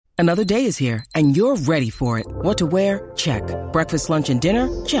Another day is here, and you're ready for it. What to wear? Check. Breakfast, lunch, and dinner?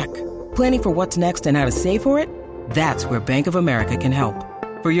 Check. Planning for what's next and how to save for it? That's where Bank of America can help.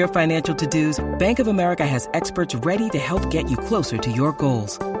 For your financial to-dos, Bank of America has experts ready to help get you closer to your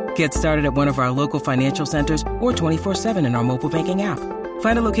goals. Get started at one of our local financial centers or 24/7 in our mobile banking app.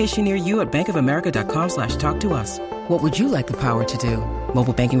 Find a location near you at bankofamerica.com/talktous. What would you like the power to do?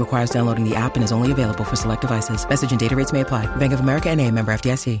 Mobile banking requires downloading the app and is only available for select devices. Message and data rates may apply. Bank of America N.A., member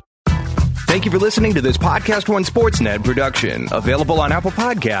FDIC. Thank you for listening to this Podcast One Sportsnet production, available on Apple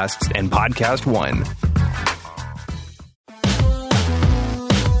Podcasts and Podcast One.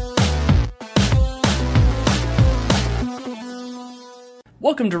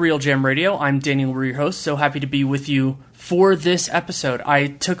 Welcome to Real Jam Radio. I'm Daniel, your host. So happy to be with you for this episode. I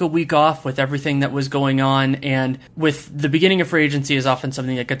took a week off with everything that was going on, and with the beginning of free agency is often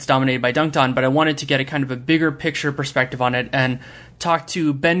something that gets dominated by Dunked On, but I wanted to get a kind of a bigger picture perspective on it and talk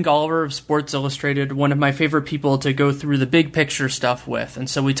to Ben Golliver of Sports Illustrated, one of my favorite people to go through the big picture stuff with. And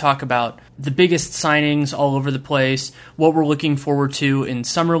so we talk about the biggest signings all over the place, what we're looking forward to in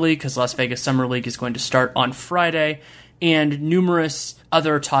Summer League, because Las Vegas Summer League is going to start on Friday, and numerous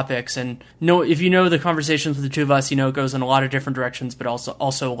other topics. And if you know the conversations with the two of us, it goes in a lot of different directions, but also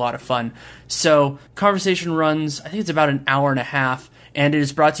a lot of fun. So conversation runs, I think it's about an hour and a half, and it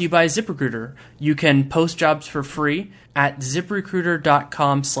is brought to you by ZipRecruiter. You can post jobs for free at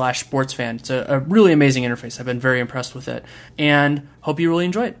ziprecruiter.com/sportsfan. It's a really amazing interface. I've been very impressed with it, and hope you really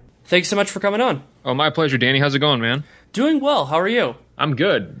enjoy it. Thanks so much for coming on. Oh, my pleasure, Danny. How's it going, man? Doing well. How are you? I'm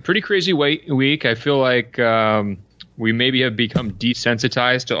good. Pretty crazy week. I feel like we maybe have become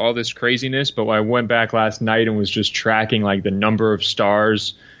desensitized to all this craziness, but I went back last night and was just tracking like the number of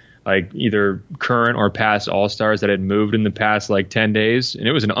stars, like either current or past All-Stars that had moved in the past like 10 days, and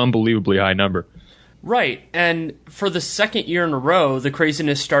it was an unbelievably high number. Right, and for the second year in a row, the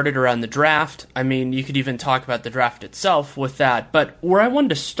craziness started around the draft. I mean, you could even talk about the draft itself with that, but where I wanted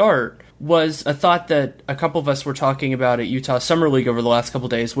to start was a thought that a couple of us were talking about at Utah Summer League over the last couple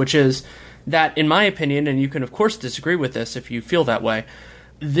of days, which is that, in my opinion, and you can of course disagree with this if you feel that way,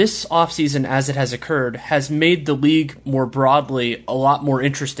 this offseason as it has occurred has made the league more broadly a lot more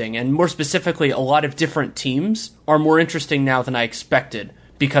interesting, and more specifically, a lot of different teams are more interesting now than I expected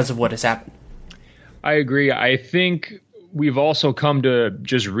because of what has happened. I agree. I think we've also come to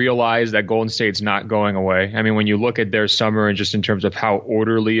just realize that Golden State's not going away. I mean, when you look at their summer and just in terms of how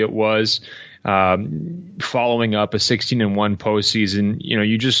orderly it was, following up a 16-1 postseason,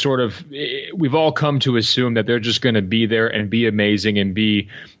 you just sort of, we've all come to assume that they're just going to be there and be amazing and be,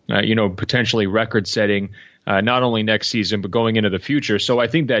 potentially record setting, not only next season, but going into the future. So I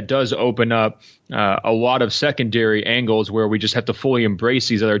think that does open up a lot of secondary angles where we just have to fully embrace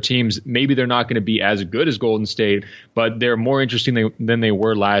these other teams. Maybe they're not going to be as good as Golden State, but they're more interesting than they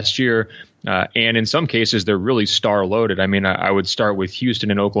were last year. And in some cases, they're really star loaded. I mean, I would start with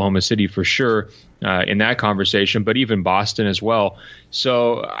Houston and Oklahoma City for sure in that conversation, but even Boston as well.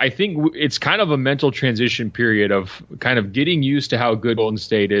 So I think it's kind of a mental transition period of kind of getting used to how good Golden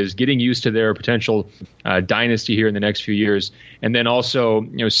State is, getting used to their potential dynasty here in the next few years, and then also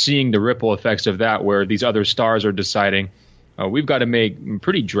seeing the ripple effects of that where these other stars are deciding we've got to make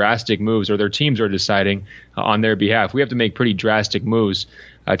pretty drastic moves, or their teams are deciding on their behalf. We have to make pretty drastic moves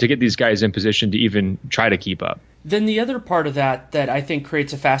to get these guys in position to even try to keep up. Then the other part of that I think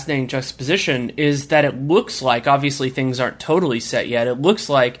creates a fascinating juxtaposition is that it looks like, obviously things aren't totally set yet, it looks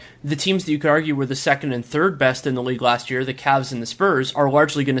like the teams that you could argue were the second and third best in the league last year, the Cavs and the Spurs, are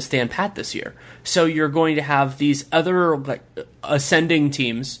largely going to stand pat this year. So you're going to have these other ascending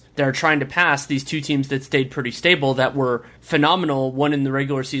teams that are trying to pass these two teams that stayed pretty stable, that were phenomenal, one in the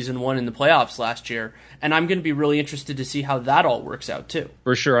regular season, one in the playoffs last year. And I'm going to be really interested to see how that all works out, too.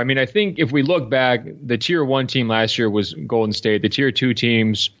 For sure. I mean, I think if we look back, the Tier 1 team last year was Golden State. The Tier 2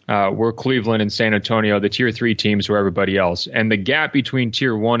 teams were Cleveland and San Antonio. The Tier 3 teams were everybody else. And the gap between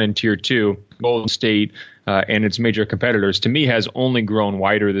Tier 1 and Tier 2, Golden State and its major competitors, to me, has only grown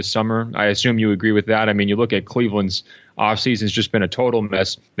wider this summer. I assume you agree with that. I mean, you look at Cleveland's offseason, it's just been a total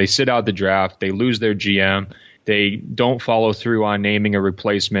mess. They sit out the draft. They lose their GM. They don't follow through on naming a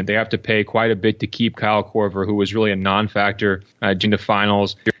replacement. They have to pay quite a bit to keep Kyle Korver, who was really a non-factor during the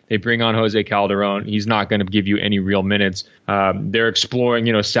finals. They bring on Jose Calderon. He's not going to give you any real minutes. They're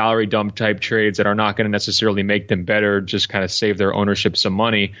exploring, salary dump type trades that are not going to necessarily make them better, just kind of save their ownership some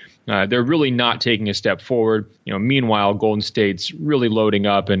money. They're really not taking a step forward. Meanwhile, Golden State's really loading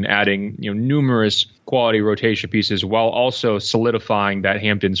up and adding, numerous quality rotation pieces while also solidifying that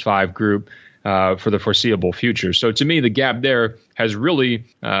Hamptons 5 group for the foreseeable future. So to me, the gap there has really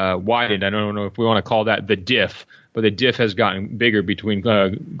widened. I don't know if we want to call that the diff but the diff has gotten bigger between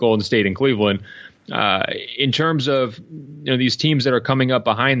Golden State and Cleveland. In terms of these teams that are coming up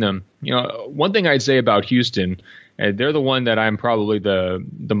behind them, one thing I'd say about Houston, they're the one that I'm probably the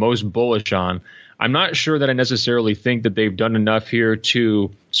most bullish on. I'm not sure that I necessarily think that they've done enough here to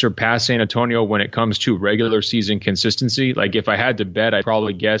surpass San Antonio when it comes to regular season consistency. Like if I had to bet, I'd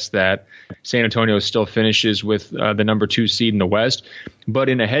probably guess that San Antonio still finishes with the number 2 seed in the West. But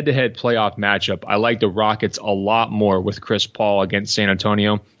in a head-to-head playoff matchup, I like the Rockets a lot more with Chris Paul against San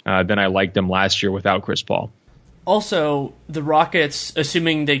Antonio than I liked them last year without Chris Paul. Also, the Rockets,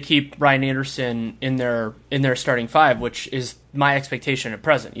 assuming they keep Ryan Anderson in their starting 5, which is my expectation at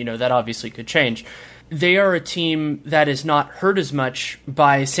present, that obviously could change. They are a team that is not hurt as much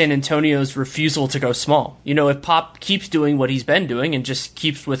by San Antonio's refusal to go small. If Pop keeps doing what he's been doing and just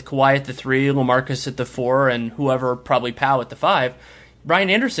keeps with Kawhi at the 3, LaMarcus at the 4, and whoever, probably Powell at the 5,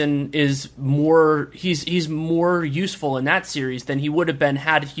 Ryan Anderson is he's more useful in that series than he would have been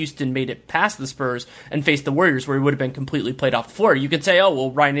had Houston made it past the Spurs and faced the Warriors, where he would have been completely played off the floor. You could say, oh,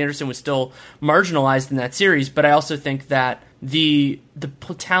 well, Ryan Anderson was still marginalized in that series, but I also think that the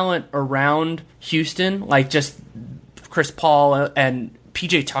talent around Houston, like just Chris Paul and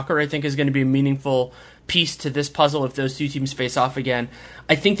PJ Tucker, I think is going to be a meaningful piece to this puzzle if those two teams face off again.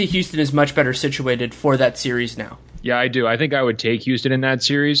 I think that Houston is much better situated for that series now. Yeah, I do. I think I would take Houston in that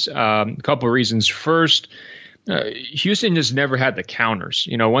series. A couple of reasons. First, Houston just never had the counters.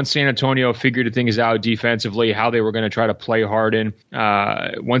 Once San Antonio figured things out defensively, how they were going to try to play Harden,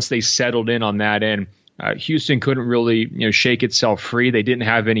 once they settled in on that end, Houston couldn't really shake itself free. They didn't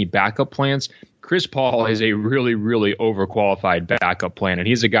have any backup plans. Chris Paul is a really, really overqualified backup plan, and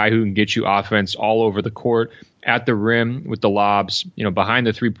he's a guy who can get you offense all over the court, at the rim with the lobs, behind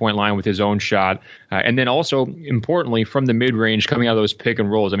the three-point line with his own shot. And then also, importantly, from the mid-range, coming out of those pick and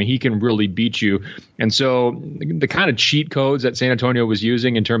rolls. I mean, he can really beat you. And so the kind of cheat codes that San Antonio was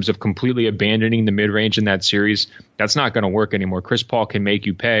using in terms of completely abandoning the mid-range in that series, that's not going to work anymore. Chris Paul can make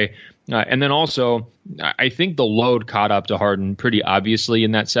you pay. And then also, I think the load caught up to Harden pretty obviously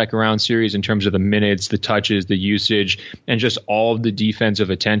in that second round series in terms of the minutes, the touches, the usage, and just all of the defensive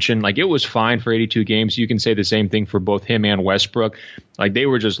attention. Like, it was fine for 82 games. You can say the same thing for both him and Westbrook. Like, they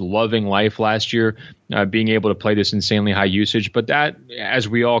were just loving life last year, being able to play this insanely high usage. But that, as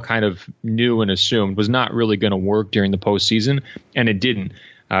we all kind of knew and assumed, was not really going to work during the postseason, and it didn't.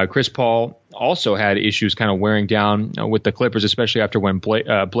 Chris Paul also had issues kind of wearing down with the Clippers, especially after when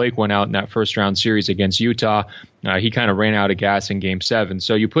Blake went out in that first round series against Utah. He kind of ran out of gas in Game 7.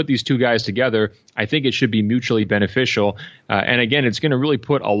 So you put these two guys together, I think it should be mutually beneficial. And again, it's going to really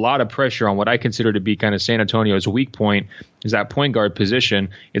put a lot of pressure on what I consider to be kind of San Antonio's weak point, is that point guard position.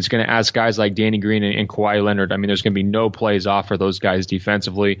 It's going to ask guys like Danny Green and Kawhi Leonard. I mean, there's going to be no plays off for those guys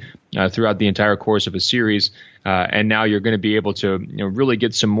defensively throughout the entire course of a series. And now you're going to be able to really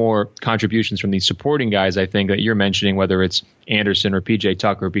get some more contributions from these supporting guys, I think, that you're mentioning, whether it's Anderson or PJ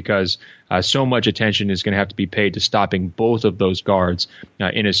Tucker, because so much attention is going to have to be paid to stopping both of those guards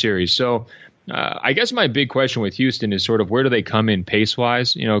in a series. So I guess my big question with Houston is sort of where do they come in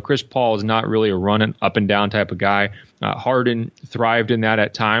pace-wise? Chris Paul is not really a run up and down type of guy. Harden thrived in that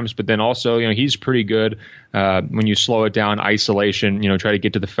at times, but then also, he's pretty good when you slow it down, isolation, try to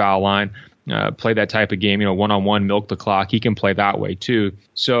get to the foul line. Play that type of game, one-on-one, milk the clock. He can play that way too.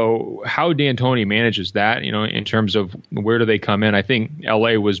 So how D'Antoni manages that, in terms of where do they come in? I think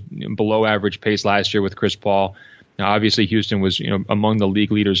LA was below average pace last year with Chris Paul. Now, obviously, Houston was among the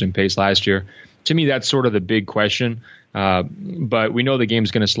league leaders in pace last year. To me, that's sort of the big question. But we know the game's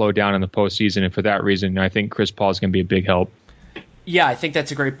going to slow down in the postseason, and for that reason, I think Chris Paul is going to be a big help. Yeah, I think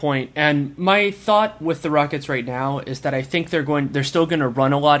that's a great point. And my thought with the Rockets right now is that I think they're still going to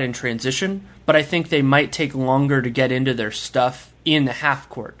run a lot in transition, but I think they might take longer to get into their stuff in the half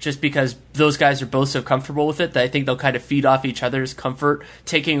court, just because those guys are both so comfortable with it that I think they'll kind of feed off each other's comfort,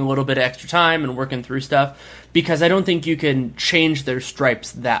 taking a little bit of extra time and working through stuff, because I don't think you can change their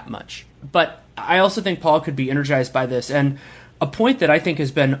stripes that much. But I also think Paul could be energized by this. And a point that I think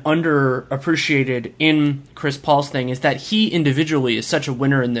has been underappreciated in Chris Paul's thing is that he individually is such a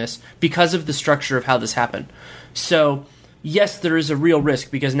winner in this because of the structure of how this happened. So, yes, there is a real risk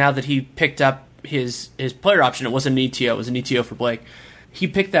because now that he picked up his player option, it wasn't an ETO, it was an ETO for Blake. He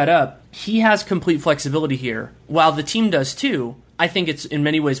picked that up. He has complete flexibility here. While the team does too, I think it's in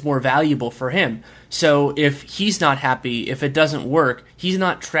many ways more valuable for him. So if he's not happy, if it doesn't work, he's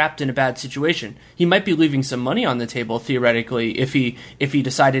not trapped in a bad situation. He might be leaving some money on the table, theoretically, if he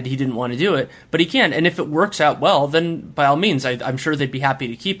decided he didn't want to do it, but he can. And if it works out well, then by all means, I'm sure they'd be happy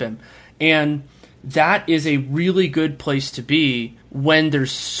to keep him. And that is a really good place to be when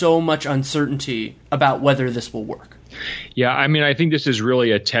there's so much uncertainty about whether this will work? Yeah, I mean, I think this is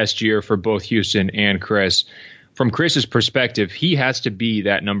really a test year for both Houston and Chris. From Chris's perspective, he has to be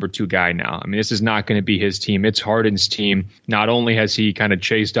that number 2 guy now. I mean, this is not going to be his team. It's Harden's team. Not only has he kind of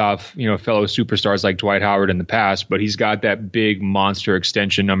chased off, fellow superstars like Dwight Howard in the past, but he's got that big monster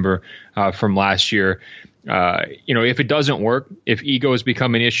extension number from last year. If it doesn't work, if egos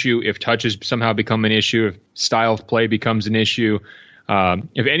become an issue, if touches somehow become an issue, if style of play becomes an issue,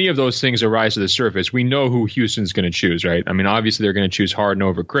 if any of those things arise to the surface, we know who Houston's going to choose, right? I mean, obviously they're going to choose Harden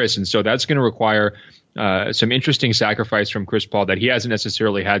over Chris. And so that's going to require some interesting sacrifice from Chris Paul that he hasn't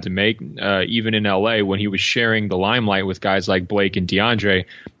necessarily had to make, even in LA when he was sharing the limelight with guys like Blake and DeAndre.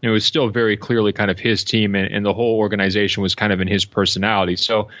 It was still very clearly kind of his team, and the whole organization was kind of in his personality.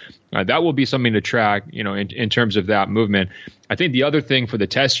 So that will be something to track, in terms of that movement. I think the other thing for the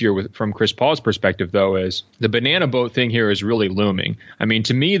test year from Chris Paul's perspective, though, is the banana boat thing here is really looming. I mean,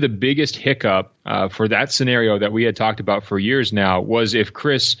 to me, the biggest hiccup for that scenario that we had talked about for years now was if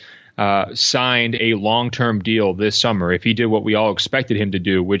Chris signed a long-term deal this summer, if he did what we all expected him to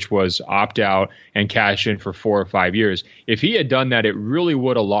do, which was opt out and cash in for 4 or 5 years. If he had done that, it really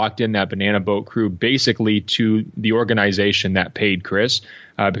would have locked in that banana boat crew basically to the organization that paid Chris.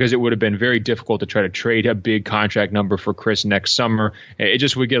 Because it would have been very difficult to try to trade a big contract number for Chris next summer. It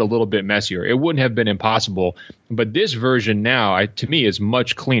just would get a little bit messier. It wouldn't have been impossible. But this version now, to me, is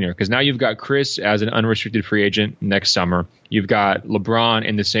much cleaner because now you've got Chris as an unrestricted free agent next summer. You've got LeBron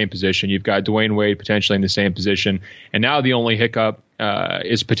in the same position. You've got Dwayne Wade potentially in the same position. And now the only hiccup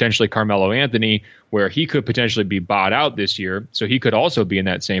is potentially Carmelo Anthony, where he could potentially be bought out this year. So he could also be in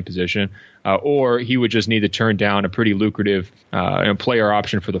that same position. Or he would just need to turn down a pretty lucrative player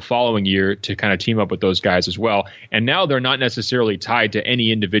option for the following year to kind of team up with those guys as well. And now they're not necessarily tied to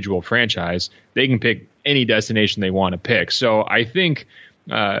any individual franchise. They can pick any destination they want to pick. So I think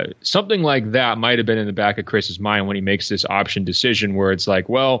something like that might have been in the back of Chris's mind when he makes this option decision where it's like,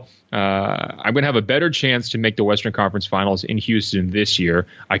 well, I'm going to have a better chance to make the Western Conference Finals in Houston this year.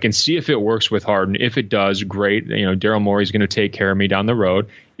 I can see if it works with Harden. If it does, great. Daryl Morey's going to take care of me down the road.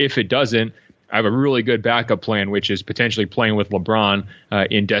 If it doesn't, I have a really good backup plan, which is potentially playing with LeBron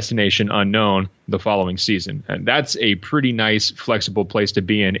in destination unknown the following season. And that's a pretty nice, flexible place to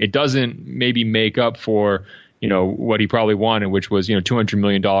be in. It doesn't maybe make up for what he probably wanted, which was, $200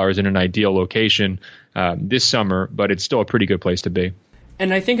 million in an ideal location this summer, but it's still a pretty good place to be.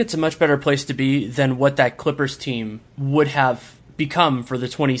 And I think it's a much better place to be than what that Clippers team would have become for the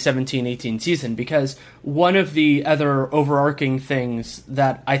 2017-18 season, because one of the other overarching things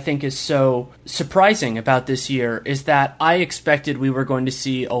that I think is so surprising about this year is that I expected we were going to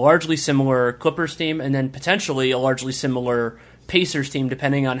see a largely similar Clippers team and then potentially a largely similar Pacers team,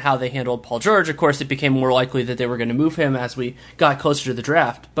 depending on how they handled Paul George. Of course, it became more likely that they were going to move him as we got closer to the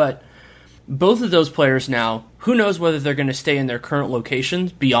draft. But both of those players now, who knows whether they're going to stay in their current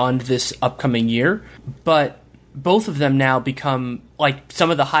locations beyond this upcoming year, but both of them now become like some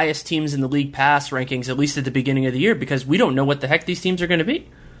of the highest teams in the league pass rankings, at least at the beginning of the year, because we don't know what the heck these teams are going to be.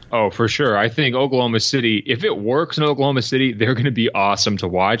 Oh, for sure. I think Oklahoma City, if it works in Oklahoma City, they're going to be awesome to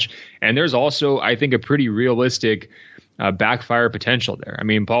watch. And there's also, I think, a pretty realistic backfire potential there. I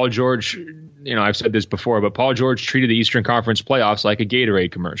mean, Paul George, I've said this before, but Paul George treated the Eastern Conference playoffs like a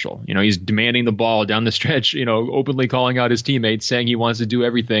Gatorade commercial. He's demanding the ball down the stretch, openly calling out his teammates, saying he wants to do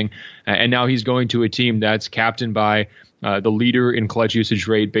everything. And now he's going to a team that's captained by the leader in clutch usage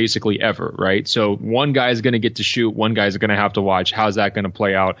rate basically ever, right? So one guy is going to get to shoot, one guy's going to have to watch. How's that going to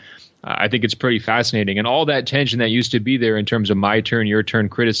play out? I think it's pretty fascinating. And all that tension that used to be there in terms of my turn, your turn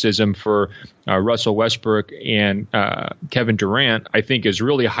criticism for Russell Westbrook and Kevin Durant, I think is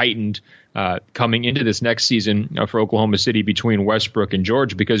really heightened coming into this next season for Oklahoma City between Westbrook and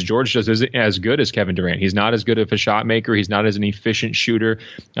George, because George just isn't as good as Kevin Durant. He's not as good of a shot maker. He's not as an efficient shooter.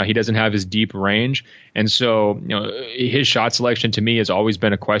 He doesn't have his deep range. And so, his shot selection to me has always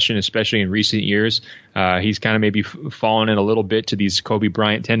been a question, especially in recent years. He's kind of maybe fallen in a little bit to these Kobe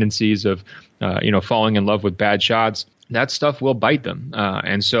Bryant tendencies of, falling in love with bad shots. That stuff will bite them.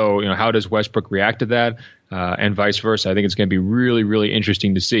 And so, how does Westbrook react to that? And vice versa. I think it's going to be really, really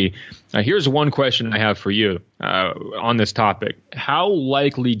interesting to see. Here's one question I have for you on this topic. How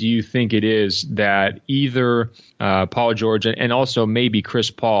likely do you think it is that either Paul George and also maybe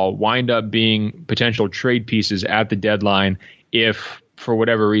Chris Paul wind up being potential trade pieces at the deadline if, for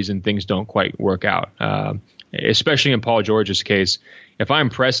whatever reason, things don't quite work out? Especially in Paul George's case, if I'm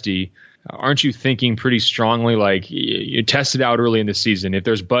Presti, aren't you thinking pretty strongly like you test it out early in the season? If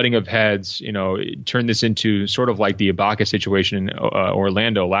there's butting of heads, turn this into sort of like the Ibaka situation in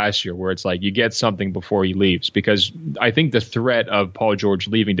Orlando last year, where it's like you get something before he leaves, because I think the threat of Paul George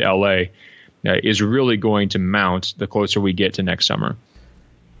leaving to LA is really going to mount the closer we get to next summer.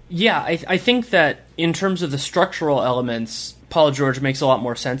 Yeah, I think that in terms of the structural elements, Paul George makes a lot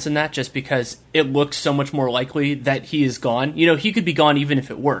more sense in that, just because it looks so much more likely that he is gone. He could be gone even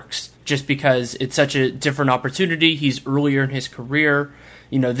if it works, just because it's such a different opportunity. He's earlier in his career.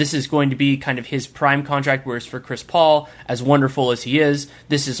 This is going to be kind of his prime contract, whereas for Chris Paul, as wonderful as he is,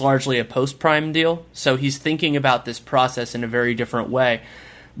 this is largely a post-prime deal. So he's thinking about this process in a very different way.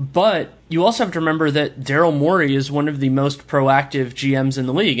 But you also have to remember that Daryl Morey is one of the most proactive GMs in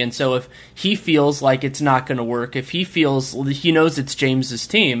the league. And so if he feels like it's not going to work, if he knows it's James's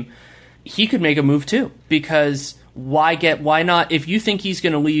team, he could make a move too. Because why not? If you think he's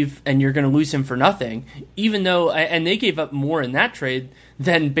going to leave and you're going to lose him for nothing, even though, and they gave up more in that trade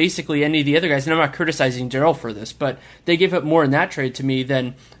than basically any of the other guys. And I'm not criticizing Daryl for this, but they gave up more in that trade to me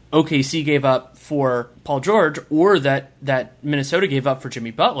than OKC gave up for Paul George, or that Minnesota gave up for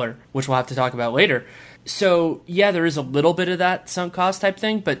Jimmy Butler, which we'll have to talk about later. So, yeah, there is a little bit of that sunk cost type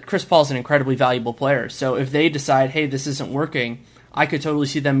thing, but Chris Paul's an incredibly valuable player. So if they decide, hey, this isn't working, I could totally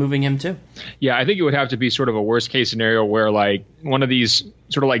see them moving him too. Yeah, I think it would have to be sort of a worst case scenario where like one of these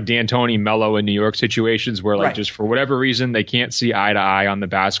sort of like D'Antoni, Melo in New York situations where like right. Just for whatever reason they can't see eye to eye on the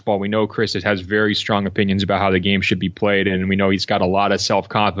basketball. We know Chris has very strong opinions about how the game should be played, and we know he's got a lot of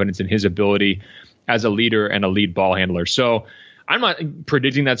self-confidence in his ability as a leader and a lead ball handler. So I'm not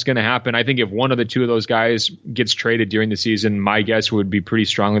predicting that's going to happen. I think if one of the two of those guys gets traded during the season, my guess would be pretty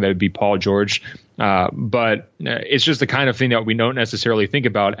strongly that it would be Paul George. But it's just the kind of thing that we don't necessarily think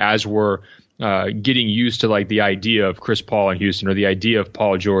about as we're getting used to like the idea of Chris Paul in Houston or the idea of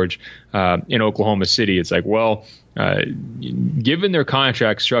Paul George in Oklahoma City. It's like, well, given their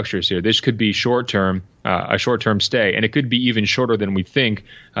contract structures here, this could be a short-term stay, and it could be even shorter than we think,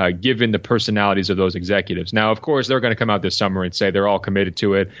 given the personalities of those executives. Now, of course, they're going to come out this summer and say they're all committed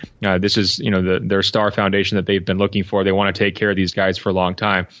to it. This is, their star foundation that they've been looking for. They want to take care of these guys for a long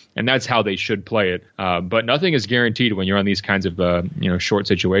time, and that's how they should play it. But nothing is guaranteed when you're on these kinds of, short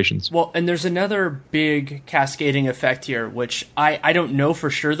situations. Well, and there's another big cascading effect here, which I don't know for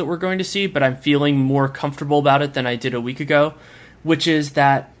sure that we're going to see, but I'm feeling more comfortable about it than I did a week ago, which is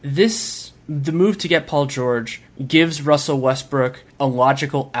that the move to get Paul George gives Russell Westbrook a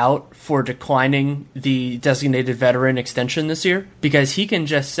logical out for declining the designated veteran extension this year, because he can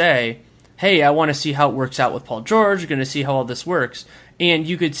just say, hey, I want to see how it works out with Paul George, going to see how all this works. And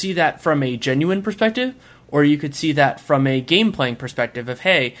you could see that from a genuine perspective, or you could see that from a game playing perspective of,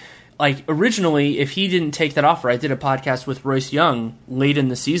 hey, like originally, if he didn't take that offer, I did a podcast with Royce Young late in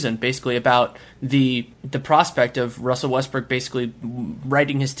the season, basically about the prospect of Russell Westbrook basically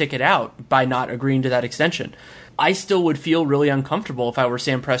writing his ticket out by not agreeing to that extension. I still would feel really uncomfortable if I were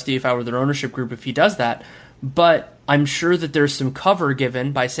Sam Presti, if I were their ownership group, if he does that. But I'm sure that there's some cover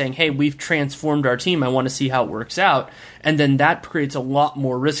given by saying, hey, we've transformed our team. I want to see how it works out. And then that creates a lot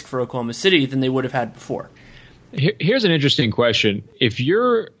more risk for Oklahoma City than they would have had before. Here's an interesting question. If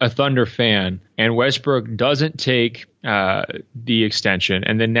you're a Thunder fan and Westbrook doesn't take the extension,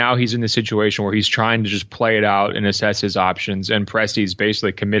 and then now he's in the situation where he's trying to just play it out and assess his options, and Presti's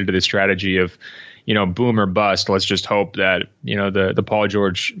basically committed to the strategy of, boom or bust. Let's just hope that, the Paul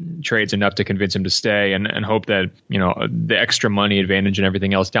George trade's enough to convince him to stay, and hope that, the extra money advantage and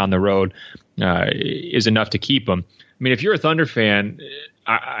everything else down the road is enough to keep him. I mean, if you're a Thunder fan,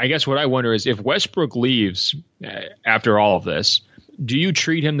 I guess what I wonder is if Westbrook leaves after all of this, do you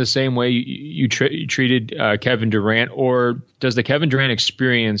treat him the same way you treated Kevin Durant, or does the Kevin Durant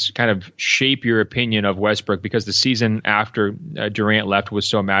experience kind of shape your opinion of Westbrook because the season after Durant left was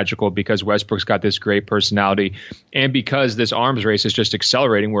so magical, because Westbrook's got this great personality, and because this arms race is just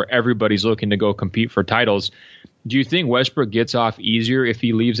accelerating where everybody's looking to go compete for titles? Do you think Westbrook gets off easier if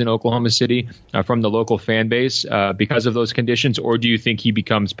he leaves in Oklahoma City from the local fan base because of those conditions, or do you think he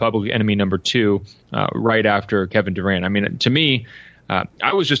becomes public enemy number 2 right after Kevin Durant? I mean, to me,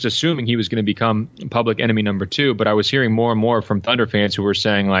 I was just assuming he was going to become public enemy number 2, but I was hearing more and more from Thunder fans who were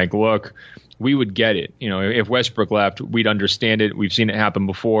saying, like, look, we would get it. If Westbrook left, we'd understand it. We've seen it happen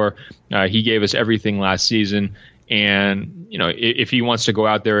before. He gave us everything last season. And, if he wants to go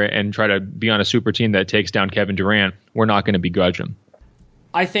out there and try to be on a super team that takes down Kevin Durant, we're not going to begrudge him.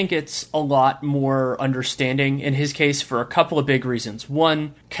 I think it's a lot more understanding in his case for a couple of big reasons.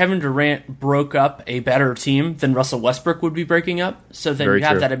 One, Kevin Durant broke up a better team than Russell Westbrook would be breaking up. So then you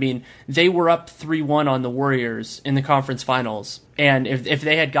have that. I mean, they were up 3-1 on the Warriors in the conference finals. And if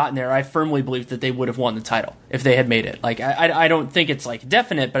they had gotten there, I firmly believe that they would have won the title if they had made it. Like, I don't think it's like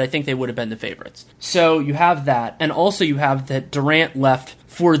definite, but I think they would have been the favorites. So you have that. And also you have that Durant left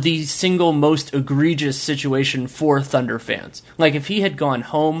for the single most egregious situation for Thunder fans. Like, if he had gone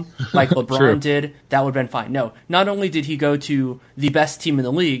home like LeBron did, that would have been fine. No, not only did he go to the best team in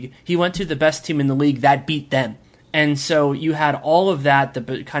the league, he went to the best team in the league that beat them. And so you had all of that,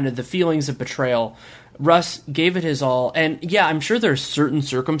 the kind of the feelings of betrayal. Russ gave it his all, and yeah, I'm sure there's certain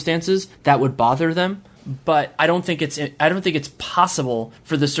circumstances that would bother them, but I don't think it's possible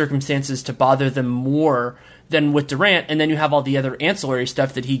for the circumstances to bother them more than with Durant. And then you have all the other ancillary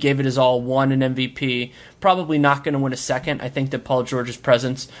stuff that he gave it his all, won an MVP, probably not going to win a second. I think that Paul George's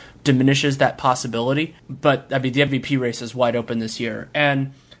presence diminishes that possibility, but I mean the MVP race is wide open this year,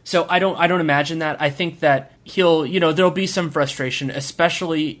 and so I don't imagine that. I think that there'll be some frustration,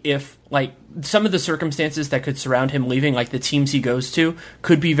 especially if like some of the circumstances that could surround him leaving, like the teams he goes to,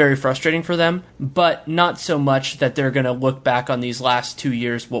 could be very frustrating for them, but not so much that they're going to look back on these last 2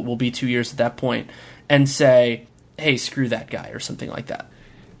 years, what will be 2 years at that point, and say, hey, screw that guy or something like that.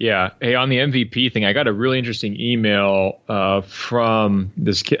 Yeah. Hey, on the MVP thing, I got a really interesting email from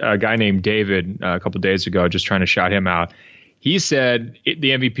this guy named David a couple of days ago, just trying to shout him out. He said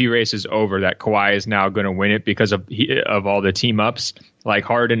the MVP race is over, that Kawhi is now going to win it because of all the team ups. Like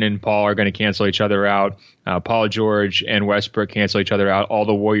Harden and Paul are going to cancel each other out. Paul George and Westbrook cancel each other out. All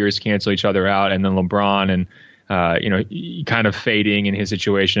the Warriors cancel each other out. And then LeBron and, kind of fading in his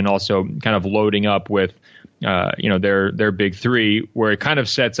situation, and also kind of loading up with, their big three, where it kind of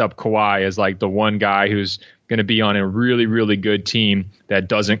sets up Kawhi as like the one guy who's going to be on a really, really good team that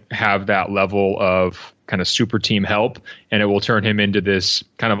doesn't have that level of kind of super team help, and it will turn him into this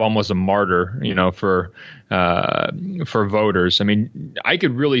kind of almost a martyr, for voters. I mean, I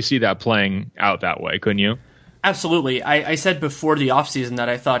could really see that playing out that way, couldn't you? Absolutely. I said before the offseason that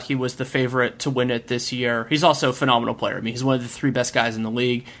I thought he was the favorite to win it this year. He's also a phenomenal player. I mean, he's one of the 3 best guys in the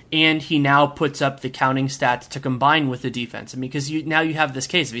league, and he now puts up the counting stats to combine with the defense. I mean, because now you have this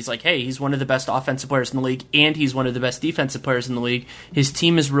case of he's like, hey, he's one of the best offensive players in the league, and he's one of the best defensive players in the league. His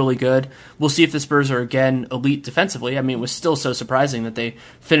team is really good. We'll see if the Spurs are, again, elite defensively. I mean, it was still so surprising that they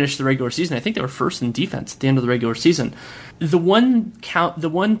finished the regular season. I think they were first in defense at the end of the regular season. The one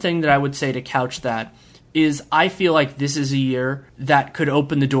thing that I would say to couch that is I feel like this is a year that could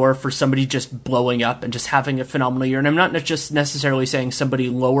open the door for somebody just blowing up and just having a phenomenal year. And I'm not just necessarily saying somebody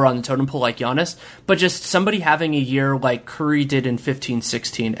lower on the totem pole like Giannis, but just somebody having a year like Curry did in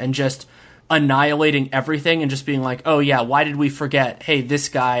 15-16 and just annihilating everything and just being like, oh yeah, why did we forget? Hey, this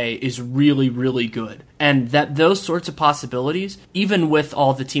guy is really, really good. And that those sorts of possibilities, even with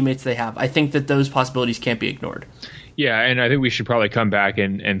all the teammates they have, I think that those possibilities can't be ignored. Yeah, and I think we should probably come back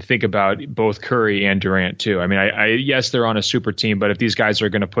and think about both Curry and Durant, too. I mean, yes, they're on a super team, but if these guys are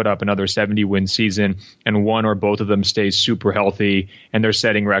going to put up another 70-win season and one or both of them stays super healthy and they're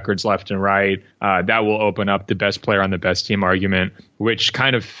setting records left and right, that will open up the best player on the best team argument, which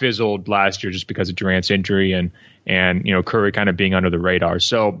kind of fizzled last year just because of Durant's injury and Curry kind of being under the radar.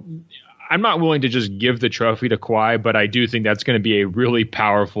 So I'm not willing to just give the trophy to Kawhi, but I do think that's going to be a really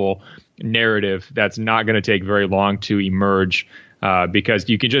powerful narrative that's not going to take very long to emerge, because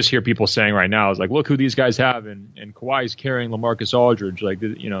you can just hear people saying right now, it's like, look who these guys have, and Kawhi's carrying LaMarcus Aldridge, like,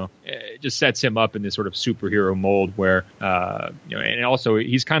 it just sets him up in this sort of superhero mold where, and also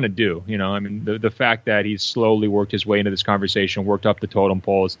he's kind of due, I mean, the fact that he's slowly worked his way into this conversation, worked up the totem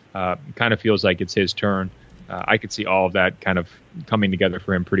poles, kind of feels like it's his turn. I could see all of that kind of coming together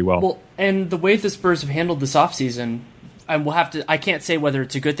for him pretty well. Well, and the way the Spurs have handled this offseason, I can't say whether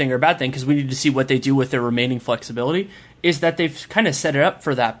it's a good thing or a bad thing because we need to see what they do with their remaining flexibility, is that they've kind of set it up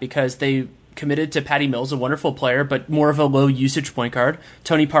for that because they committed to Patty Mills, a wonderful player, but more of a low usage point guard.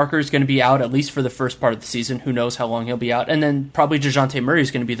 Tony Parker is going to be out at least for the first part of the season. Who knows how long he'll be out. And then probably DeJounte Murray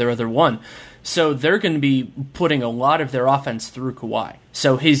is going to be their other one. So they're going to be putting a lot of their offense through Kawhi.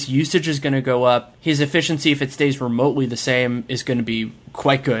 So his usage is going to go up. His efficiency, if it stays remotely the same, is going to be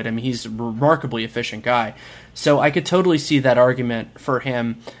quite good. I mean, he's a remarkably efficient guy. So I could totally see that argument for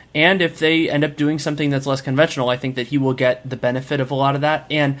him. And if they end up doing something that's less conventional, I think that he will get the benefit of a lot of that.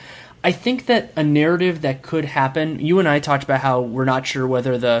 And I think that a narrative that could happen, you and I talked about how we're not sure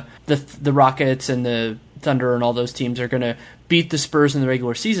whether the Rockets and the Thunder and all those teams are going to beat the Spurs in the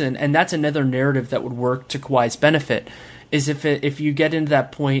regular season, and that's another narrative that would work to Kawhi's benefit, is if you get into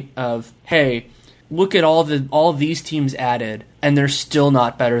that point of, hey, look at all these teams added, and they're still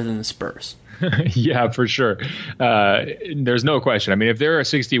not better than the Spurs. Yeah, for sure. There's no question. I mean, if they're a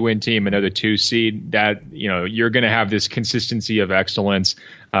 60-win team and they're the 2 seed, that you're going to have this consistency of excellence.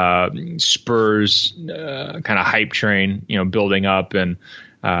 Spurs kind of hype train, building up, and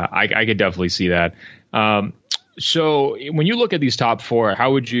I could definitely see that. So when you look at these top 4,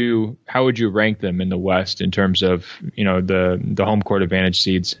 how would you rank them in the West in terms of the home court advantage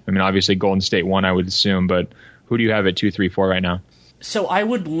seeds? I mean, obviously Golden State 1, I would assume, but who do you have at 2, 3, 4 right now? So I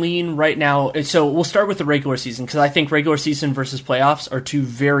would lean right now. So we'll start with the regular season, because I think regular season versus playoffs are 2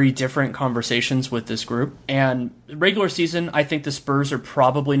 very different conversations with this group. And regular season, I think the Spurs are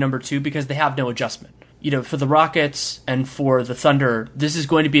probably number 2 because they have no adjustment. For the Rockets and for the Thunder, this is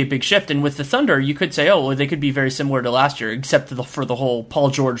going to be a big shift. And with the Thunder, you could say, oh, well, they could be very similar to last year, except for the whole Paul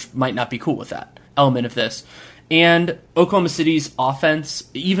George might not be cool with that element of this. And Oklahoma City's offense,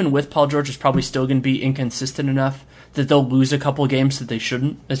 even with Paul George, is probably still going to be inconsistent enough that they'll lose a couple of games that they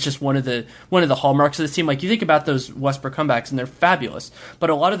shouldn't. It's just one of the hallmarks of this team. Like, you think about those Westbrook comebacks, and they're fabulous, but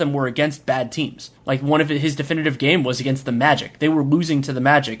a lot of them were against bad teams. Like, one of his definitive game was against the Magic. They were losing to the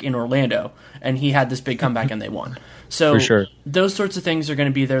Magic in Orlando, and he had this big comeback, and they won. So for sure, those sorts of things are going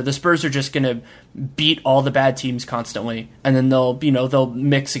to be there. The Spurs are just going to beat all the bad teams constantly, and then they'll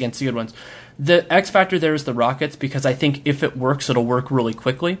mix against the good ones. The X factor there is the Rockets, because I think if it works, it'll work really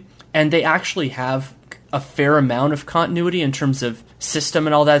quickly, and they actually have a fair amount of continuity in terms of system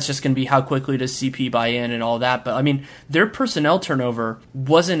and all that. It's just going to be how quickly does CP buy in and all that. But I mean, their personnel turnover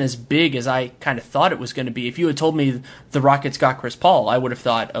wasn't as big as I kind of thought it was going to be. If you had told me the Rockets got Chris Paul, I would have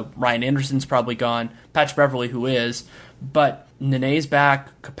thought Ryan Anderson's probably gone, Patrick Beverley, who is, but Nene's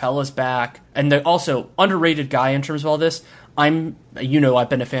back, Capella's back, and the also underrated guy in terms of all this. I've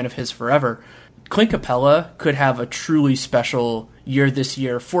been a fan of his forever. Clint Capella could have a truly special year this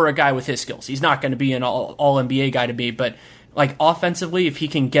year for a guy with his skills. He's not going to be an all NBA guy to be, but like offensively, if he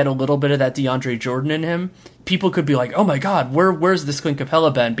can get a little bit of that DeAndre Jordan in him, people could be like, oh my God, where's this Clint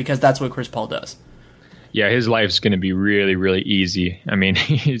Capella been? Because that's what Chris Paul does. Yeah, his life's going to be really, really easy. I mean,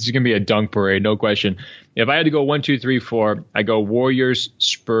 it's going to be a dunk parade, no question. If I had to go 1, 2, 3, 4, I go Warriors,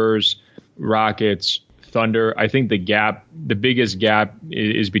 Spurs, Rockets, Thunder. I think the biggest gap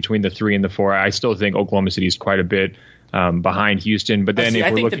is between the 3 and the 4. I still think Oklahoma City is quite a bit behind Houston. But then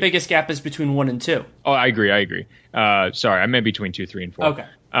I think the biggest gap is between 1 and 2. Oh, I agree. Sorry, I meant between 2, 3, and 4. Okay.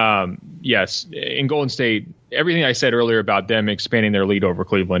 Yes, in Golden State, everything I said earlier about them expanding their lead over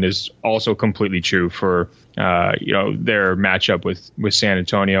Cleveland is also completely true for their matchup with San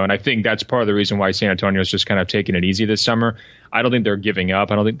Antonio. And I think that's part of the reason why San Antonio is just kind of taking it easy this summer. I don't think they're giving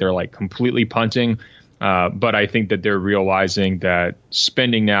up. I don't think they're like completely punting. But I think that they're realizing that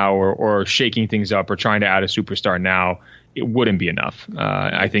spending now or shaking things up or trying to add a superstar now, it wouldn't be enough.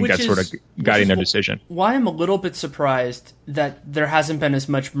 I think that's sort of guiding their decision. Why I'm a little bit surprised that there hasn't been as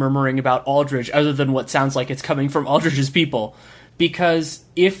much murmuring about Aldridge, other than what sounds like it's coming from Aldridge's people. Because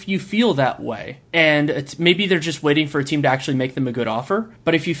if you feel that way, and maybe they're just waiting for a team to actually make them a good offer,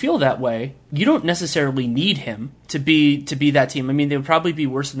 but if you feel that way, you don't necessarily need him to be that team. I mean, they would probably be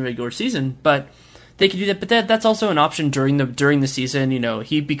worse in the regular season, but they could do that, but that's also an option during the season.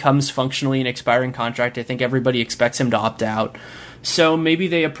 He becomes functionally an expiring contract. I think everybody expects him to opt out. So maybe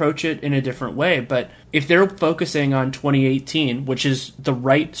they approach it in a different way. But if they're focusing on 2018, which is the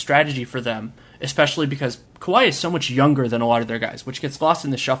right strategy for them, especially because Kawhi is so much younger than a lot of their guys, which gets lost in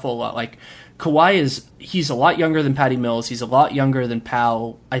the shuffle a lot. Like, he's a lot younger than Patty Mills. He's a lot younger than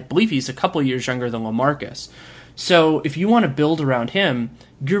Powell. I believe he's a couple years younger than LaMarcus. So if you want to build around him,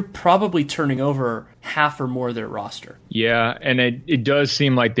 you're probably turning over half or more of their roster. Yeah, and it does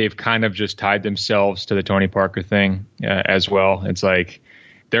seem like they've kind of just tied themselves to the Tony Parker thing as well. It's like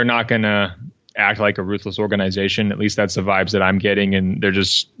they're not going to act like a ruthless organization. At least that's the vibes that I'm getting, and they're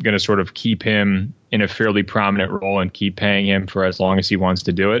just going to sort of keep him in a fairly prominent role and keep paying him for as long as he wants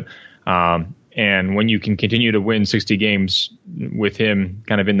to do it. And when you can continue to win 60 games with him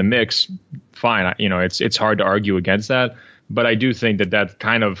kind of in the mix, fine. It's hard to argue against that. But I do think that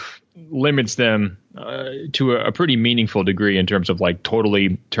kind of limits them to a pretty meaningful degree in terms of like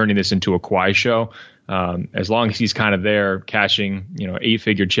totally turning this into a Kawhi show. As long as he's kind of there cashing,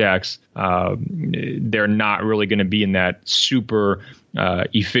 8-figure checks, they're not really going to be in that super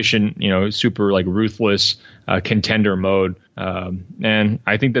efficient, super like ruthless contender mode. And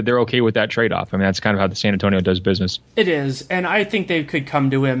I think that they're okay with that trade-off. I mean, that's kind of how the San Antonio does business. It is. And I think they could come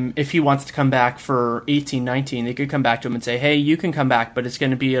to him if he wants to come back for 18-19. They could come back to him and say, hey, you can come back, but it's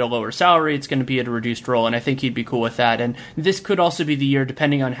going to be at a lower salary. It's going to be at a reduced role. And I think he'd be cool with that. And this could also be the year,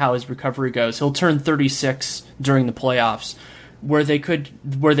 depending on how his recovery goes. He'll turn 36 during the playoffs. where they could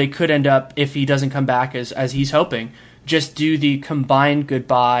end up, if he doesn't come back as he's hoping, just do the combined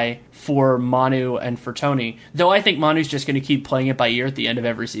goodbye for Manu and for Tony. Though I think Manu's just going to keep playing it by ear at the end of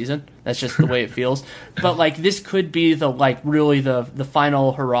every season. That's just the way it feels. But like this could be really the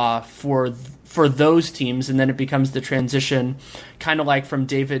final hurrah for those teams, and then it becomes the transition, kind of like from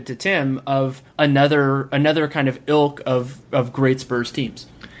David to Tim, of another kind of ilk of great Spurs teams.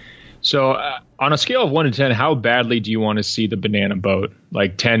 So on a scale of 1 to 10, how badly do you want to see the banana boat?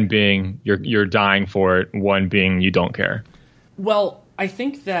 Like 10 being you're dying for it, 1 being you don't care. Well, I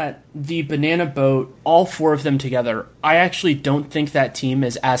think that the banana boat, all 4 of them together, I actually don't think that team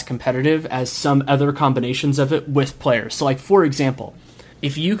is as competitive as some other combinations of it with players. So like, for example,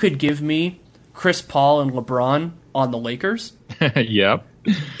 if you could give me Chris Paul and LeBron on the Lakers, yep,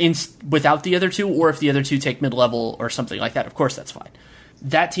 without the other two, or if the other two take mid-level or something like that, of course that's fine.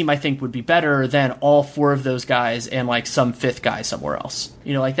 That team, I think, would be better than all 4 of those guys and like some 5th guy somewhere else.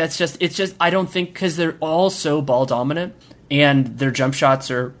 You know, like it's just I don't think, because they're all so ball dominant and their jump shots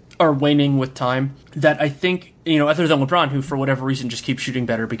are waning with time, that I think, you know, other than LeBron, who for whatever reason just keeps shooting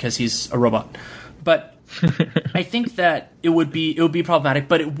better because he's a robot, but I think that it would be problematic,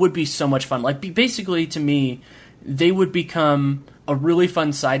 but it would be so much fun. Like basically, to me, they would become a really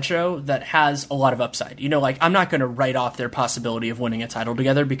fun sideshow that has a lot of upside. You know, like I'm not going to write off their possibility of winning a title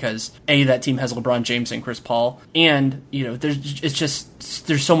together, because A, that team has LeBron James and Chris Paul, and you know,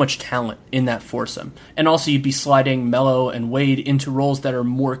 there's so much talent in that foursome. And also, you'd be sliding Melo and Wade into roles that are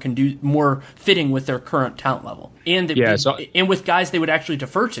more fitting with their current talent level, and and with guys they would actually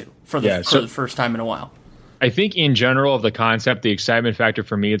defer to for the first time in a while. I think in general of the concept, the excitement factor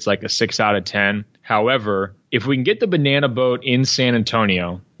for me, it's like a 6 out of 10. However, if we can get the banana boat in San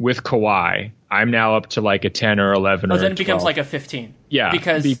Antonio with Kawhi, I'm now up to like a 10 or 11 or 12. Then it becomes like a 15. Yeah.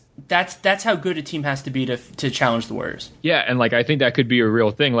 Because that's how good a team has to be to challenge the Warriors. Yeah, and like I think that could be a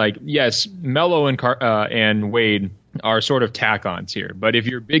real thing. Like, yes, Melo and Wade are sort of tack-ons here. But if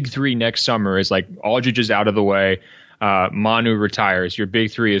your big 3 next summer is like Aldridge is out of the way, Manu retires, your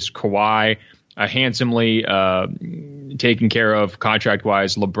big 3 is Kawhi, handsomely taken care of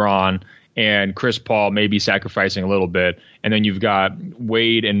contract-wise LeBron, and Chris Paul maybe sacrificing a little bit. And then you've got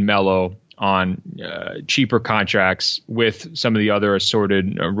Wade and Melo on cheaper contracts with some of the other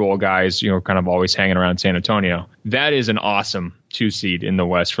assorted role guys, you know, kind of always hanging around San Antonio. That is an awesome 2 seed in the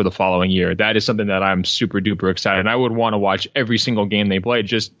West for the following year. That is something that I'm super duper excited. And I would want to watch every single game they play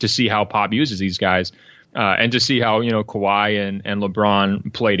just to see how Pop uses these guys. And to see how, you know, Kawhi and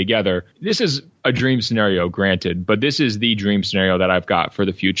LeBron play together. This is a dream scenario, granted, but this is the dream scenario that I've got for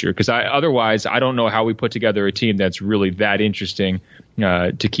the future. Because otherwise, I don't know how we put together a team that's really that interesting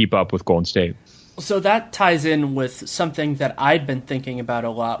to keep up with Golden State. So that ties in with something that I'd been thinking about a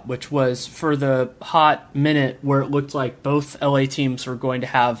lot, which was for the hot minute where it looked like both LA teams were going to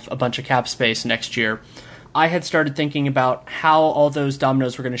have a bunch of cap space next year. I had started thinking about how all those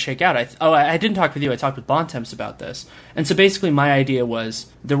dominoes were going to shake out. I didn't talk with you. I talked with Bontemps about this. And so basically my idea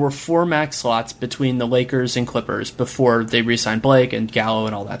was there were 4 max slots between the Lakers and Clippers before they re-signed Blake and Gallo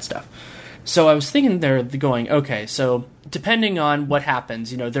and all that stuff. So I was thinking there, going, okay, so depending on what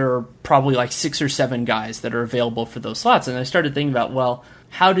happens, you know, there are probably like 6 or 7 guys that are available for those slots. And I started thinking about, well,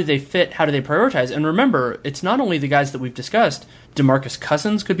 how do they fit? How do they prioritize? And remember, it's not only the guys that we've discussed. DeMarcus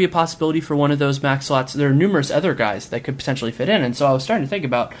Cousins could be a possibility for one of those max slots. There are numerous other guys that could potentially fit in. And so I was starting to think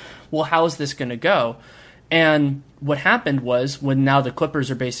about, well, how is this going to go? And what happened was, when now the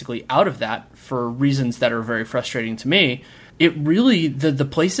Clippers are basically out of that for reasons that are very frustrating to me, it really, the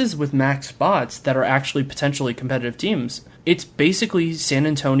places with max spots that are actually potentially competitive teams, it's basically San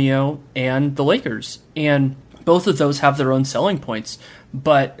Antonio and the Lakers. And both of those have their own selling points.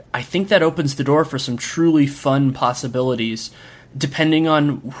 But I think that opens the door for some truly fun possibilities, depending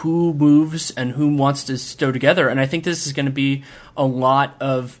on who moves and who wants to stow together. And I think this is going to be a lot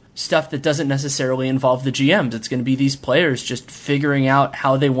of stuff that doesn't necessarily involve the GMs. It's going to be these players just figuring out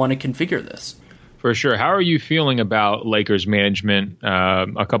how they want to configure this. For sure. How are you feeling about Lakers management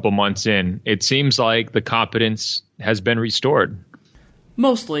a couple months in? It seems like the competence has been restored.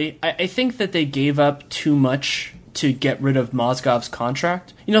 Mostly. I think that they gave up too much to get rid of Mozgov's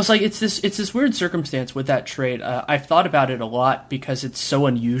contract. You know, it's like it's this weird circumstance with that trade. I've thought about it a lot because it's so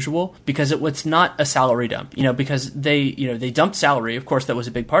unusual, because it's not a salary dump, you know, because they dumped salary. Of course, that was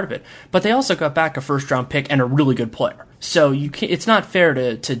a big part of it, but they also got back a first-round pick and a really good player. So it's not fair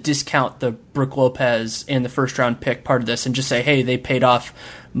to discount the Brook Lopez and the first-round pick part of this and just say, hey, they paid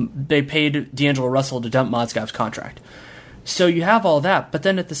D'Angelo Russell to dump Mozgov's contract. So you have all that, but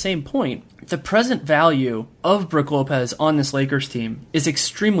then at the same point, the present value of Brook Lopez on this Lakers team is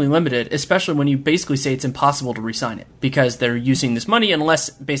extremely limited, especially when you basically say it's impossible to re-sign it because they're using this money unless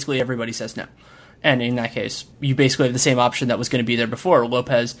basically everybody says no. And in that case, you basically have the same option that was going to be there before.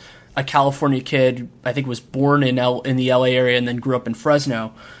 Lopez, a California kid, I think was born in the LA area and then grew up in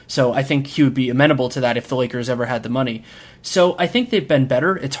Fresno. So I think he would be amenable to that if the Lakers ever had the money. So I think they've been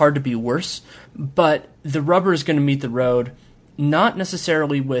better. It's hard to be worse. But the rubber is going to meet the road, not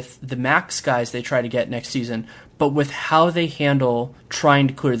necessarily with the max guys they try to get next season, but with how they handle trying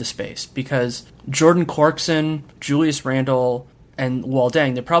to clear the space. Because Jordan Clarkson, Julius Randle, and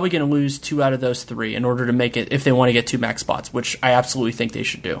Waldeng, they're probably going to lose 2 out of those 3 in order to make it if they want to get 2 max spots, which I absolutely think they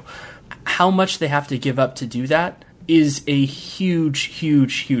should do. How much they have to give up to do that is a huge,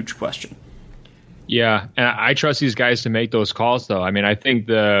 huge, huge question. Yeah, and I trust these guys to make those calls, though. I mean, I think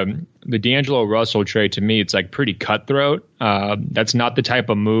the D'Angelo Russell trade, to me, it's like pretty cutthroat. That's not the type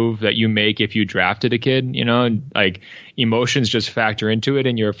of move that you make if you drafted a kid, you know, like emotions just factor into it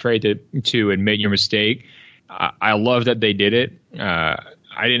and you're afraid to admit your mistake. I love that they did it. I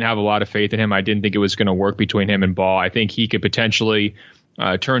didn't have a lot of faith in him. I didn't think it was going to work between him and Ball. I think he could potentially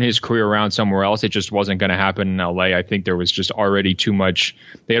turn his career around somewhere else. It just wasn't going to happen in LA. I think there was just already too much.